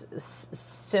nice,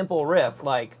 simple riff,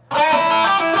 like...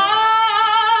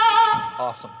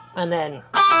 Awesome. And then...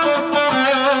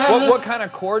 What kind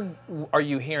of chord are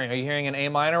you hearing? Are you hearing an A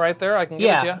minor right there? I can give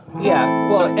it to you. Yeah.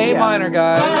 Well, So A minor,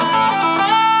 guys.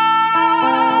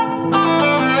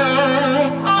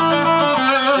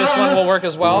 This one will work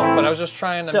as well, but I was just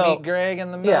trying to meet Greg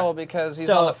in the middle because he's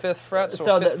on the 5th fret.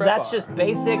 So fifth fret that's bar. just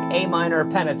basic A minor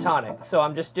pentatonic. So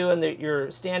I'm just doing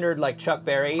your standard like Chuck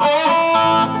Berry,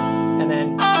 and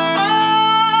then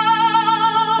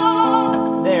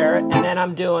there, and then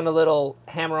I'm doing a little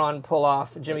hammer-on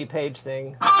pull-off Jimmy Page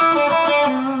thing.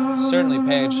 Certainly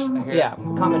Page. I hear Yeah,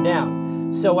 coming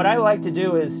down. So what I like to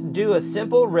do is do a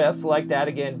simple riff like that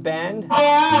again, bend,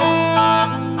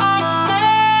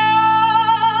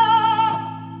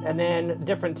 and then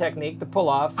different technique, the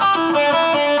pull-offs.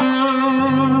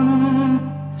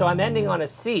 So I'm ending on a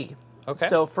C. Okay.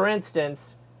 So for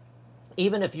instance,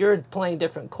 even if you're playing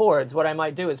different chords, what I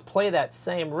might do is play that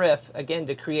same riff again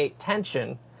to create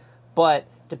tension, but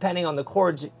depending on the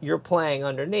chords you're playing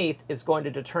underneath is going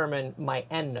to determine my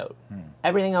end note.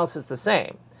 Everything else is the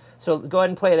same. So go ahead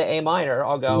and play the A minor.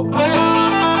 I'll go.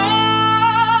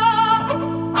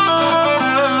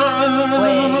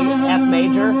 Play F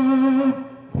major.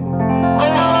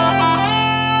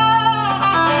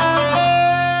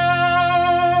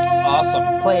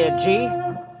 Awesome. Play a G.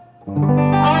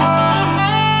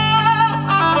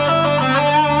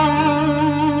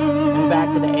 And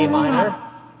back to the A minor.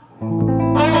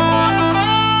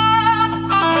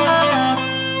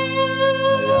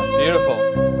 Beautiful.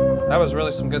 That was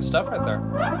really some good stuff right there.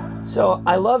 So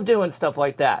I love doing stuff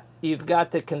like that. You've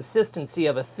got the consistency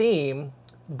of a theme,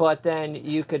 but then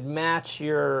you could match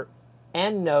your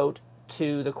end note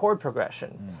to the chord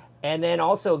progression. And then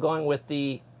also going with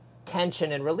the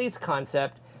tension and release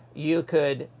concept, you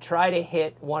could try to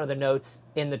hit one of the notes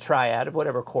in the triad of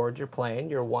whatever chord you're playing,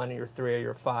 your 1, your 3, or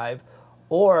your 5.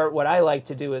 Or what I like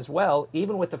to do as well,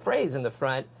 even with the phrase in the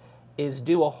front, is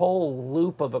do a whole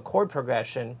loop of a chord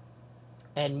progression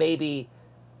and maybe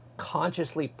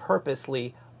consciously,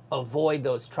 purposely avoid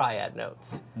those triad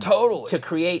notes. Totally. To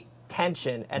create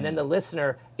tension, and then the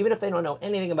listener, even if they don't know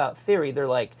anything about theory, they're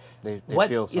like, They what?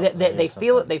 feel something. They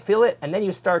feel it, they feel it, and then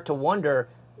you start to wonder,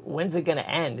 when's it gonna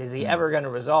end? Is he ever gonna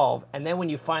resolve? And then when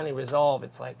you finally resolve,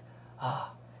 it's like,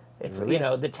 it's, you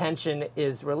know, the tension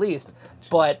is released.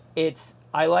 But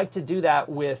I like to do that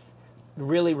with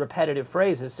really repetitive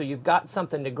phrases. So you've got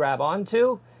something to grab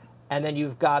onto, and then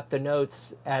you've got the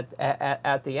notes at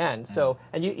the end. So,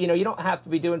 and you know, you don't have to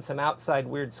be doing some outside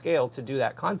weird scale to do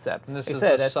that concept. And this Like I is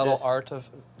said, the that's subtle just art of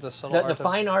the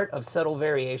fine art of subtle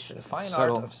variation. fine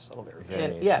Subtle- art of subtle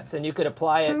variation. And yes, and you could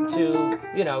apply it to,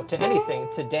 you know, to anything,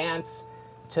 to dance,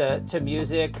 to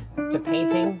music, to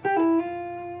painting.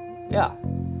 Yeah.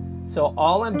 So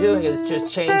all I'm doing is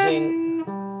just changing,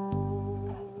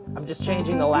 I'm just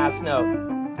changing the last note.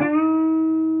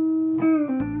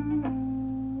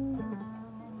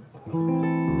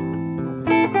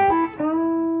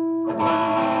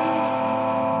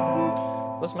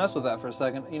 Let's mess with that for a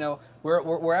second. You know,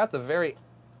 we're at the very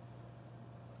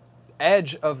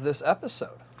edge of this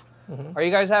episode. Are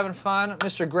you guys having fun?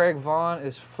 Mr. Greg Vaughan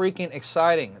is freaking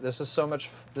exciting. This is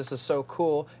so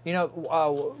cool. You know,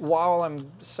 while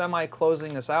I'm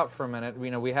semi-closing this out for a minute,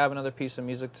 you know, we have another piece of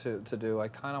music to do. I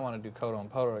kind of want to do Kodo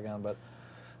and Poto again, but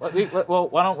Well,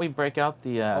 why don't we break out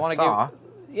the I want to saw?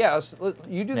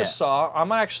 you do Yeah. the saw.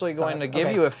 I'm actually going to give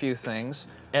okay. you a few things.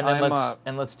 And then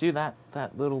I'm, let's do that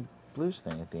little blues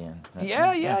thing at the end.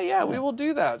 Yeah, we will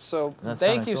do that. So That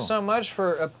thank sounded you cool. so much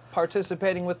for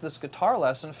participating with this guitar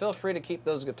lesson. Feel free to keep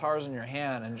those guitars in your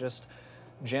hand and just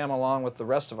jam along with the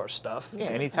rest of our stuff. Yeah,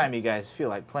 anytime you guys feel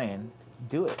like playing,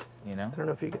 do it, you know? I don't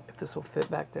know if this will fit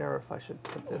back there or if I should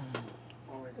put this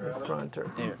in front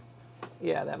or. Here.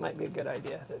 Yeah, that might be a good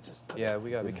idea to just put Yeah,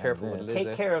 we gotta be careful with this. Lizzie.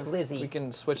 Take care of Lizzie. We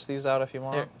can switch these out if you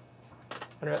want. Here.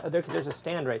 There's a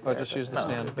stand right there. just but use the it's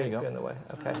stand. too There you big go. in the way.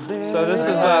 Okay. So this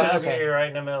is Okay. You're right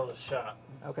in the middle of the shot.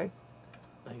 Okay.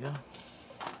 There you go.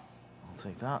 I'll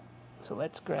take that. So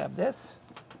let's grab this.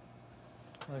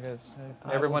 look at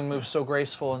everyone moves so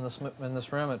graceful in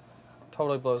this room. It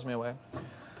totally blows me away.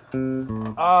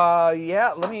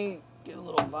 Yeah, let me get a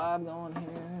little vibe going here.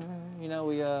 You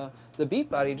know, the Beat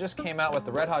Buddy just came out with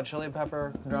the Red Hot Chili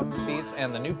Pepper drum beats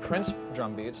and the new Prince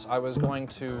drum beats. I was going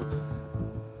to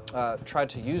try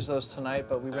to use those tonight,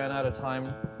 but we ran out of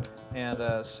time.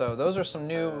 And so those are some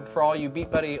new, for all you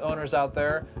Beat Buddy owners out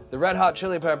there, the Red Hot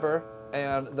Chili Pepper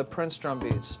and the Prince drum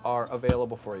beats are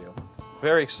available for you.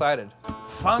 Very excited.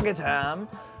 Funga time.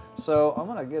 So I'm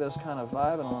gonna get us kind of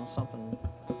vibing on something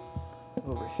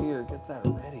over here, get that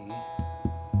ready.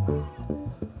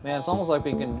 Man, it's almost like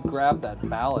we can grab that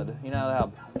ballad. You know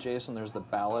how, Jason, there's the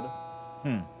ballad?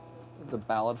 The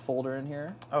ballad folder in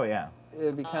here? Oh, yeah.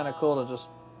 It'd be kind of cool to just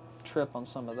trip on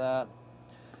some of that.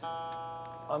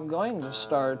 I'm going to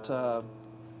start, I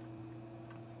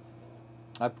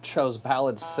chose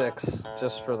ballad 6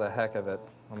 just for the heck of it.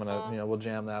 I'm gonna, you know, we'll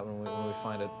jam that when we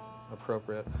find it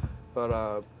appropriate.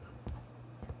 But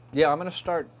yeah, I'm gonna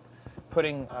start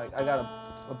putting, I got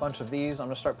a bunch of these. I'm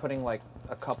gonna start putting like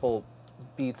a couple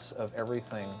beats of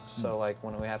everything. So like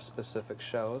when we have specific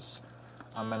shows,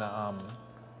 I'm gonna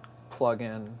plug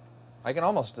in, I can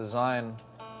almost design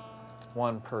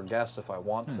one per guest if I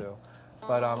want to.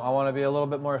 But I want to be a little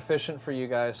bit more efficient for you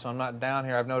guys, so I'm not down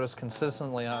here. I've noticed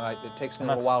consistently, it takes me a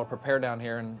little while to prepare down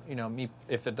here, and you know, me,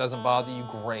 if it doesn't bother you,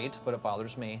 great, but it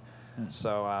bothers me.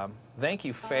 So thank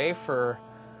you, Faye, for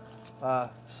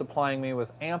supplying me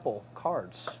with ample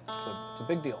cards. It's a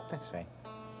big deal. Thanks, Faye.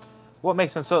 Well, it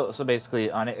makes sense. So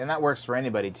basically on it, and that works for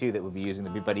anybody too that would be using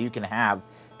the Beat Buddy. You can have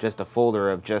just a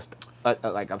folder of just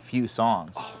like a few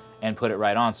songs and put it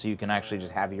right on, so you can actually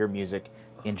just have your music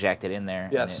inject it in there.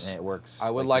 Yes. And it works. I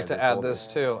would like to every add folder. this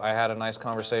too. I had a nice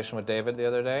conversation with David the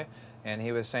other day, and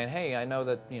he was saying, hey, I know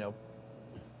that, you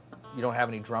don't have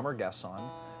any drummer guests on.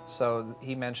 So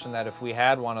he mentioned that if we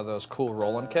had one of those cool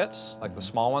Roland kits, like the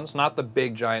small ones, not the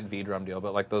big giant V-drum deal,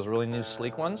 but like those really new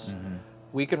sleek ones,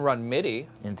 we can run MIDI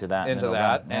into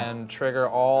that and trigger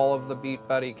all of the Beat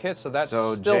Buddy kits. So that's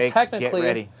So still Jake, technically get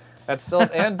ready. That's still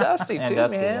and Dusty And too,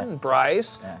 Dusty, man. yeah.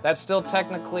 Bryce. Yeah. That's still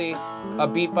technically a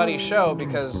Beat Buddy show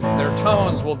because their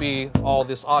tones will be all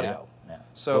this audio. Yeah.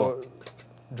 So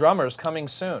drummers coming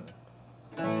soon.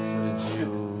 So did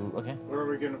you? Okay. Where are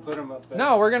we going to put them up there?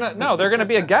 No, they're gonna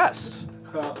be a guest.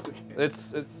 Oh,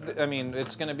 okay. I mean,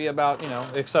 it's gonna be about,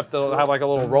 except they'll have like a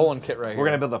little rolling kit right here. We're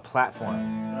gonna build a platform.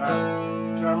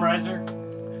 Drum riser.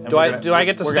 And Do I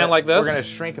get to stand like this? We're gonna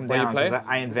shrink them while you down play? because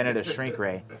I invented a shrink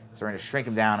ray. So we're gonna shrink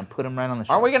them down and put them right on the.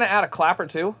 Aren't we gonna add a clapper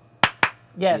too?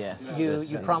 Yes, Yes. you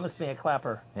Yes. promised me a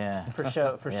clapper Yeah. for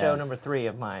show Yeah. number 3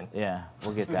 of mine. Yeah,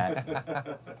 we'll get that.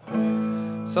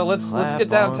 So let's Clap get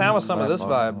downtown on, with some of clap this on.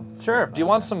 vibe. Sure. Do you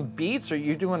want some beats, or are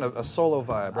you doing a solo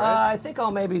vibe, right? I think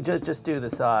I'll maybe just do the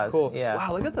saws. Cool. Yeah.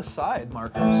 Wow, look at the side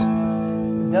markers.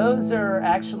 Those are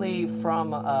actually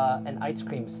from an ice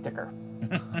cream sticker.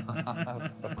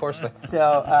 Of course they.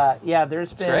 So yeah,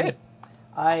 there's been. great.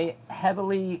 I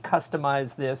heavily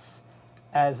customized this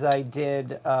as I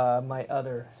did my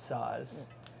other saws.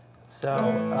 So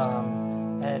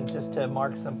and just to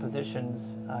mark some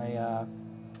positions, I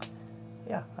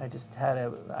just had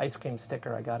an ice cream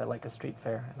sticker. I got it like a street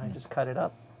fair, and I just cut it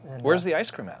up. And, Where's the ice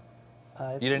cream at?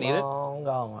 it's You didn't eat it? long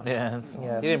gone. Yeah, Yes.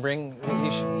 You didn't bring.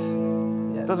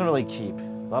 You Yes. doesn't really keep.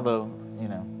 Although,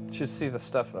 should see the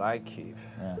stuff that I keep.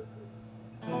 yeah.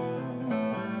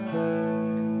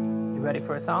 You ready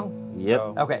for a song? Yep.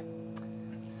 Go. Okay.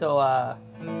 So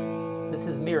this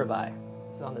is Mirabai.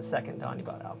 It's on the second Donny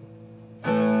Bot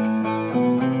album.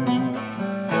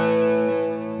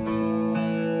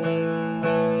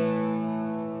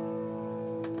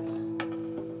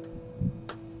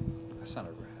 That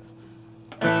sounded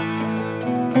rad.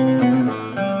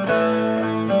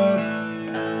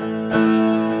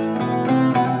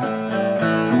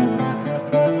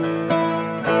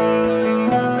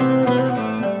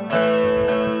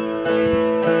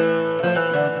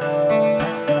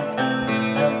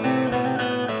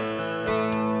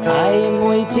 I am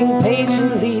waiting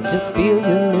patiently to feel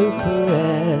your new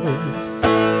caress.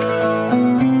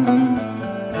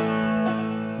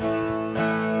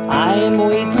 I am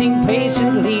waiting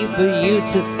patiently for you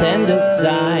to send a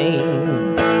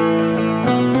sign.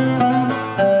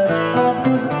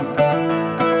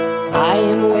 I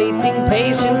am waiting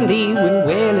patiently, when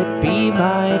will it be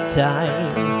my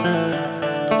time?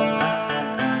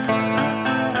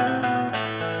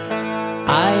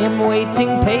 I am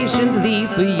waiting patiently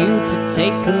for you to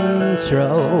take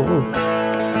control.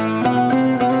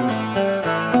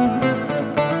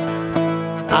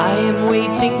 I am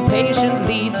waiting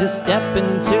patiently to step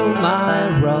into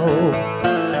my role.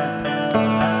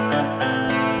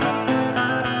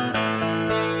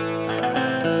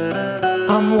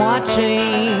 I'm watching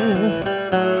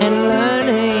and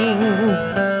learning.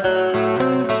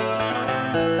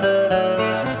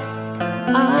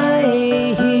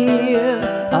 I hear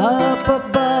up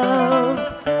above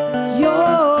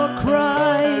your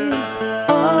cries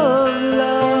of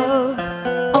love.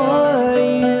 Are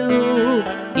you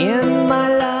in my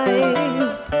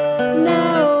life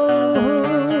now?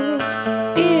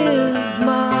 Who is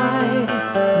my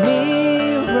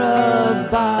mirror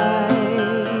by?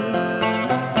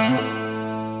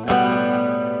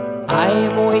 I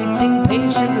am waiting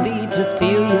patiently to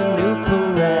feel your new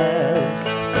caress.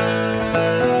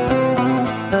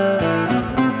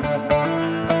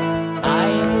 I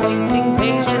am waiting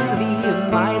patiently,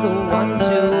 am I the one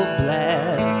to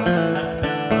bless?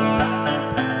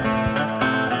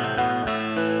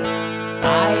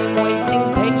 I am waiting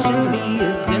patiently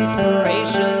as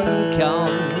inspiration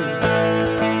comes.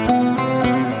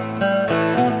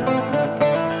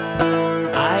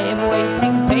 I am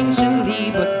waiting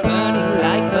patiently, but burning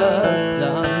like a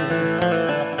sun.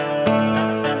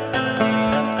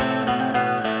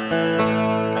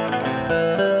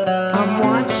 I'm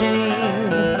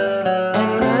watching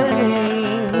and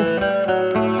learning.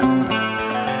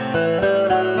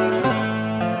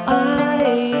 I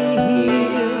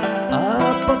hear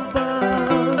up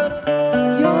above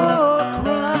your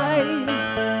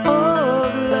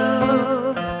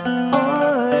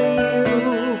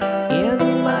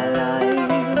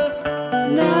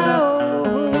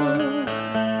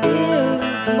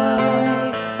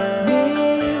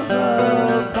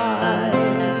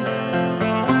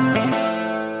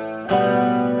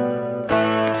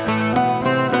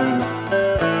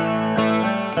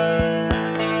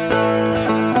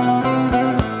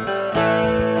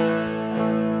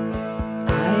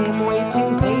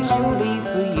patiently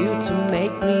for you to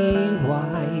make me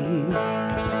wise.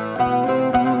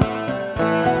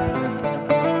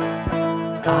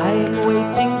 I'm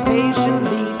waiting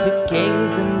patiently to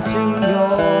gaze into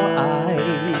your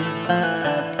eyes.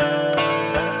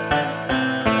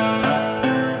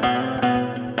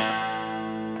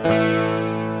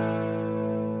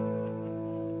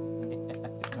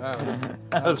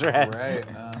 That was rad. Great.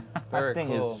 Very That thing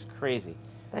cool. is crazy.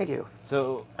 Thank you.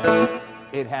 So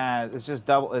it's just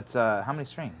double. It's how many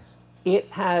strings? It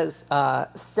has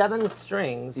 7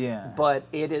 strings, Yeah. but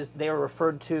they are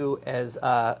referred to as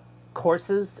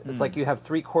courses. It's like you have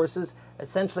 3 courses.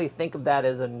 Essentially, think of that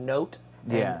as a note,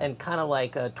 and, Yeah. and kind of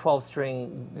like a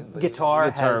 12-string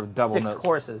guitar Guitar has double 6 notes.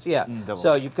 courses. Yeah. Double.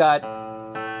 So you've got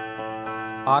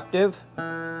octave,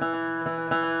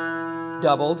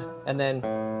 doubled, and then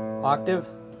octave,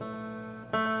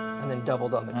 and then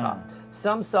doubled on the top.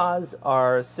 Some saws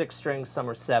are 6 strings, some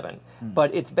are 7,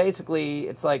 but it's basically,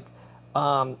 it's like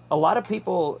a lot of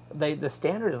people, the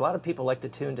standard is a lot of people like to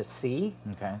tune to C.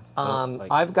 Okay.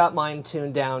 I've got mine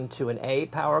tuned down to an A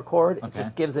power chord. It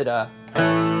just gives it a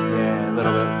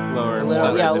little bit lower. a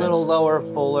little resonance. lower,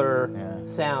 fuller Yeah.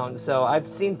 sound. So I've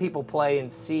seen people play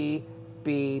in C,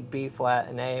 B, B flat,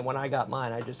 and A. When I got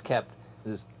mine, I just kept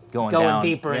Just going going down.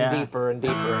 deeper and Yeah. deeper and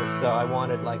deeper. So I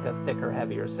wanted like a thicker,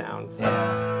 heavier sound. So.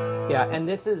 Yeah. Yeah, and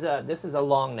this is a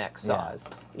long neck saws.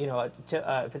 You know, if it's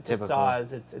a Typical.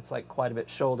 saws, it's like quite a bit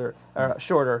shorter,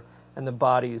 and the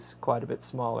body's quite a bit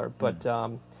smaller. But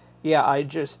yeah, I was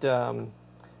just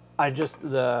where's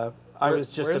the-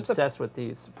 obsessed with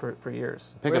these for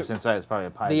years. Pickups inside is probably a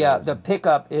pie. The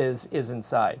pickup is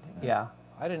inside. Yeah.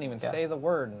 I didn't even say the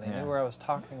word, and they knew where I was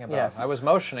talking about. Yes. I was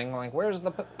motioning, like, where's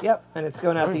the... Yep, and it's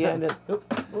going out Where's the that? end. And,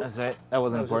 That's it. That wasn't that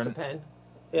was just a important. pen.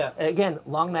 Yeah, again,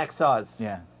 long neck saws.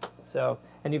 Yeah. So,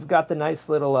 and you've got the nice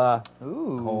little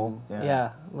Ooh.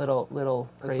 little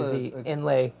That's crazy a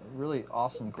inlay really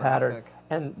awesome pattern, graphic.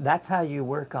 and that's how you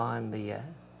work on the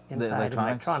inside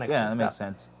electronics Yeah, and that stuff. makes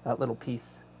sense. That little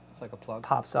piece It's like a plug.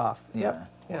 pops off. Yeah. Yep.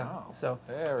 Yeah. Wow. So,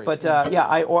 Very but interesting. yeah,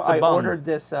 I bum. ordered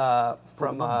this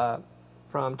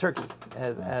from Turkey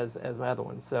as my other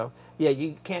one. So yeah,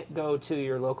 you can't go to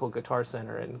your local guitar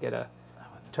center and get a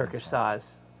Turkish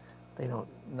saws. They don't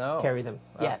carry them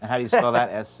yet. And how do you spell that?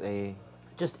 S-A...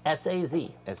 Just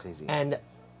S-A-Z. S-A-Z. And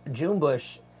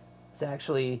Junebush is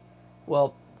actually,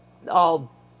 well,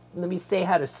 let me say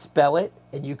how to spell it,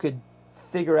 and you could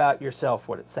figure out yourself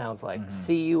what it sounds like.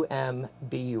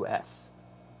 C-U-M-B-U-S.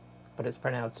 But it's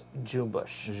pronounced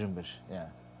Junebush. Jumbush, yeah.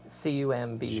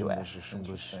 C-U-M-B-U-S.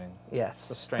 Interesting. Yes.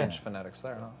 It's a strange phonetics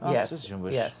there, huh? Oh, Yes. it's just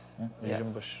Jumbush. Yes. Yeah. Yes.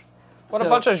 Jumbush. What a So-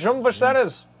 bunch of jumbush that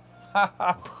is.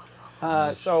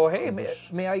 So hey,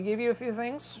 may I give you a few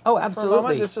things? Oh, For a moment?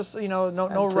 absolutely. It's just no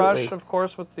Absolutely. rush, of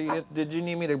course. With the, did you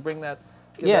need me to bring that?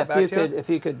 Give Yeah, that back to you? if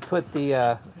you could put the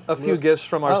A few gifts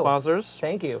from our sponsors.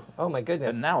 Thank you. Oh my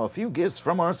goodness. And now a few gifts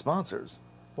from our sponsors.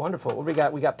 Wonderful. What we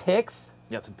got? We got picks.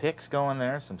 Got some picks going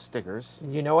there, some stickers,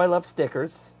 You know I love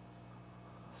stickers.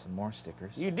 some more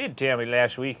stickers. You did tell me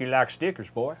last week you like stickers,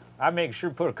 boy. I make sure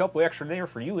to put a couple extra there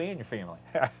for you and your family.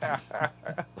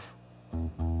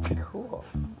 Cool.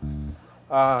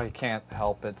 You can't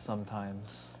help it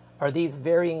sometimes. Are these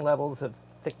varying levels of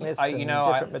thickness and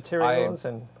different materials?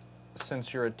 And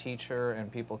Since you're a teacher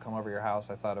and people come over your house,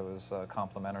 I thought it was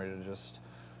complimentary to just.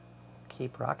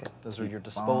 keep rocking. Those are your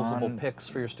disposable on picks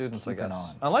for your students, I keeping guess.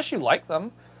 on. Unless you like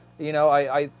them. You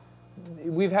know,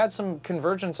 we've had some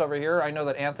convergence over here. I know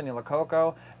that Anthony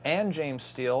Lococo and James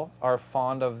Steele are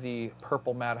fond of the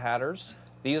purple Mad Hatters.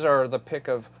 These are the pick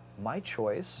of my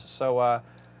choice. So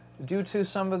due to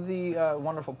some of the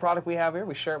wonderful product we have here,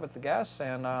 we share it with the guests,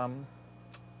 and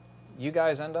you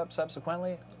guys end up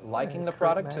subsequently liking the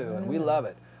product too, and we love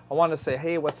it. I want to say,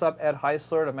 hey, what's up, Ed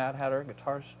Heisler to Mad Hatter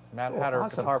Guitars, Mad Hatter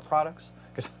awesome. Guitar Products.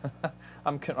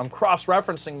 I'm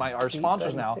cross-referencing our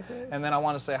sponsors now, and then I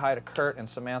want to say hi to Kurt and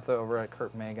Samantha over at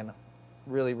Kurt Megan.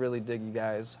 Really, really dig you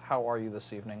guys. How are you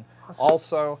this evening?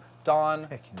 Also, Don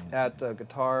at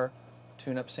Guitar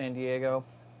Tune-Up San Diego.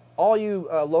 All you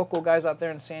local guys out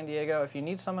there in San Diego, if you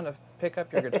need someone to pick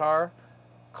up your guitar,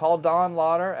 call Don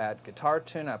Lauder at Guitar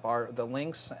Tune-Up. The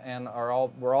links and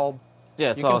we're all.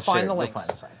 Yeah, it's you all can find shared. the We'll links. find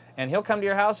the site. And he'll come to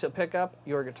your house, he'll pick up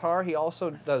your guitar. He also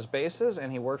does basses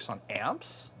and he works on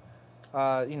amps.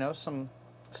 Some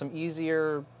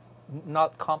easier,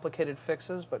 not complicated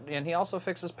fixes, and he also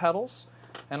fixes pedals.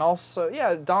 And also,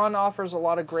 yeah, Don offers a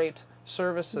lot of great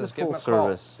services. He's a Give him a full call.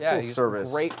 service- Yeah, full he's service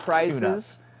great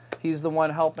prices. He's the one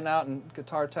helping out in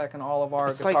Guitar Tech and all of our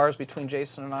It's like- guitars between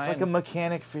Jason and I. It's like a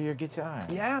mechanic for your guitar.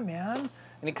 Yeah, man. And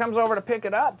he comes over to pick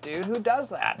it up, dude. Who does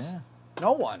that? Yeah.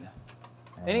 No one.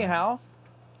 Anyhow,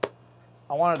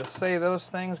 I wanted to say those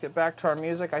things, get back to our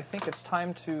music. I think it's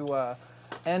time to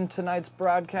end tonight's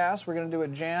broadcast. We're going to do a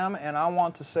jam, and I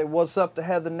want to say what's up to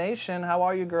Heather Nation. How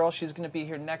are you, girl? She's going to be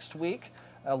here next week.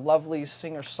 A lovely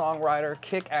singer-songwriter,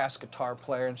 kick-ass guitar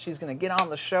player, and she's going to get on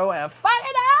the show and fuck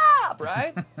it up,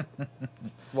 right?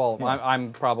 Well, yeah.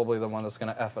 I'm probably the one that's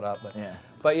going to F it up. But, yeah.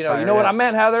 But you know what I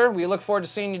meant, Heather. We look forward to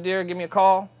seeing you, dear. Give me a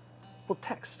call. Well,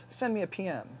 text. Send me a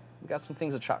PM. We got some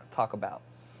things to talk about.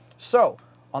 So,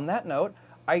 on that note,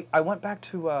 I went back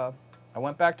to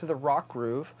the rock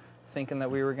groove, thinking that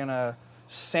we were gonna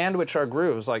sandwich our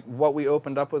grooves. Like what we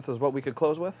opened up with is what we could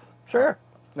close with. Sure.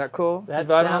 That cool? That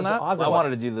you vibing sounds on that? awesome. I wanted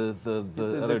to do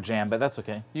the other jam, but that's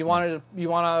okay. You want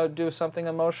to do something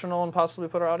emotional and possibly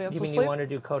put our audience You mean asleep? you want to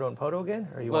do Kodo and Poto again?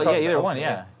 Or you Well, want yeah, either one,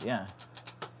 yeah.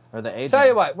 Or the A Tell jam.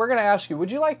 you what, we're gonna ask you.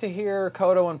 Would you like to hear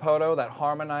Kodo and Poto, that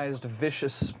harmonized,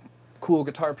 vicious, cool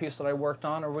guitar piece that I worked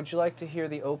on, or would you like to hear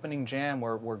the opening jam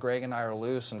where Greg and I are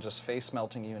loose and just face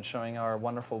melting you and showing our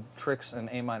wonderful tricks in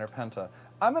A minor penta?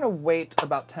 I'm going to wait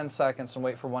about 10 seconds and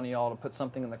wait for one of y'all to put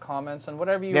something in the comments, and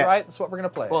whatever you write, that's what we're going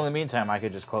to play. Well, in the meantime, I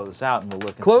could just close this out and we'll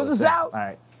look. Close this out! All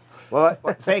right. Well,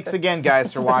 thanks again,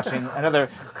 guys, for watching. Another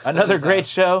great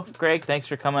show. Greg, thanks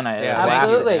for coming.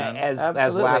 Absolutely.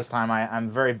 As last time, I'm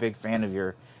a very big fan of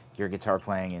your guitar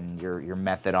playing and your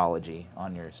methodology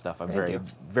on your stuff. I'm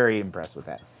very impressed with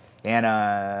that. And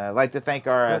I'd like to thank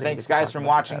thanks guys from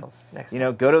watching.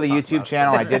 Go to the YouTube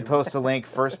channel. I did post a link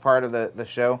first part of the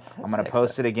show. I'm going to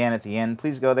post it again at the end.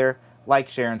 Please go there, like,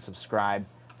 share, and subscribe.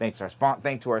 Thanks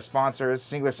to our sponsors,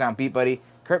 Singular Sound Beat Buddy,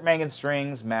 Kurt Mangan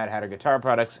Strings, Mad Hatter Guitar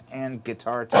Products, and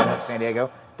Guitar Tune Up San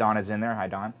Diego. Don is in there. Hi,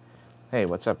 Don. Hey,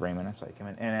 what's up, Raymond? I saw you come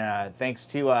in. And thanks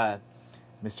to Mr.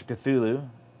 Cthulhu,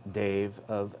 Dave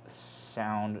of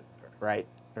SWR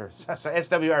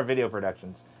Video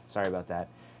Productions. Sorry about that.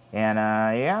 And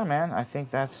yeah, man, I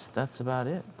think that's about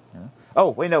it. Oh,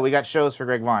 wait, no, we got shows for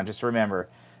Greg Vaughan. Just remember,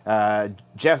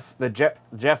 Jeff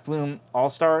Bloom All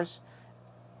Stars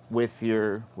that's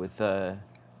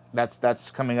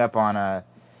coming up on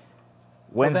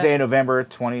Wednesday, November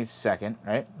 22nd,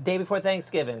 right? Day before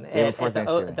Thanksgiving. At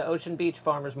the Ocean Beach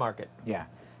Farmers Market. Yeah,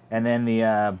 and then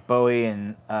the Bowie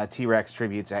and T-Rex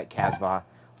tributes at Casbah,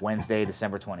 Wednesday,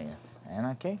 December 20th. And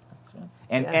okay,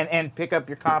 and pick up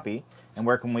your copy. And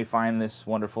where can we find this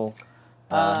wonderful?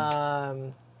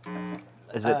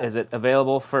 Is it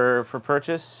available for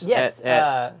purchase? Yes.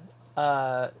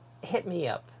 Hit me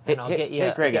up, and I'll get you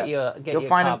a copy. Him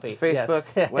Facebook,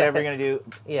 yes. whatever you're gonna do.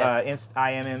 Yes.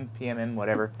 IMM, PMM,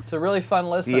 whatever. It's a really fun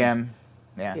listen. DM.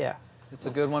 Yeah. Yeah. It's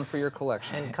a good one for your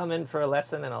collection. And come in for a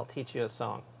lesson, and I'll teach you a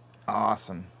song.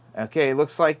 Awesome. Okay,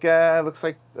 looks like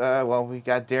well, we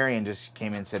got Darian just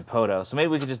came in and said Poto, so maybe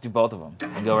we could just do both of them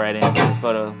and go right into this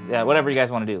Poto. Yeah, whatever you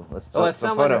guys want to do. If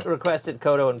someone requested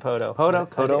Kodo and Poto, I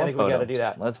think we got to do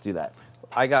that. Let's do that.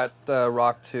 I got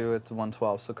Rock 2 at the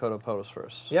 112, so Kodo Poto's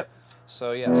first. Yep.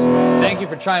 So yes, thank you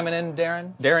for chiming in,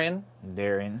 Darian.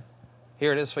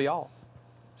 Here it is for y'all.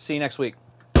 See you next week.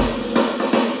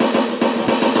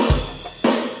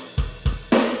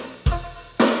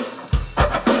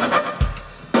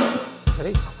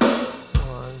 Ready?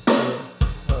 1, 2,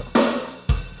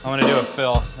 I'm gonna do a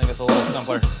fill. I think it's a little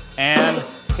simpler. And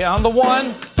hit on the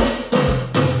 1.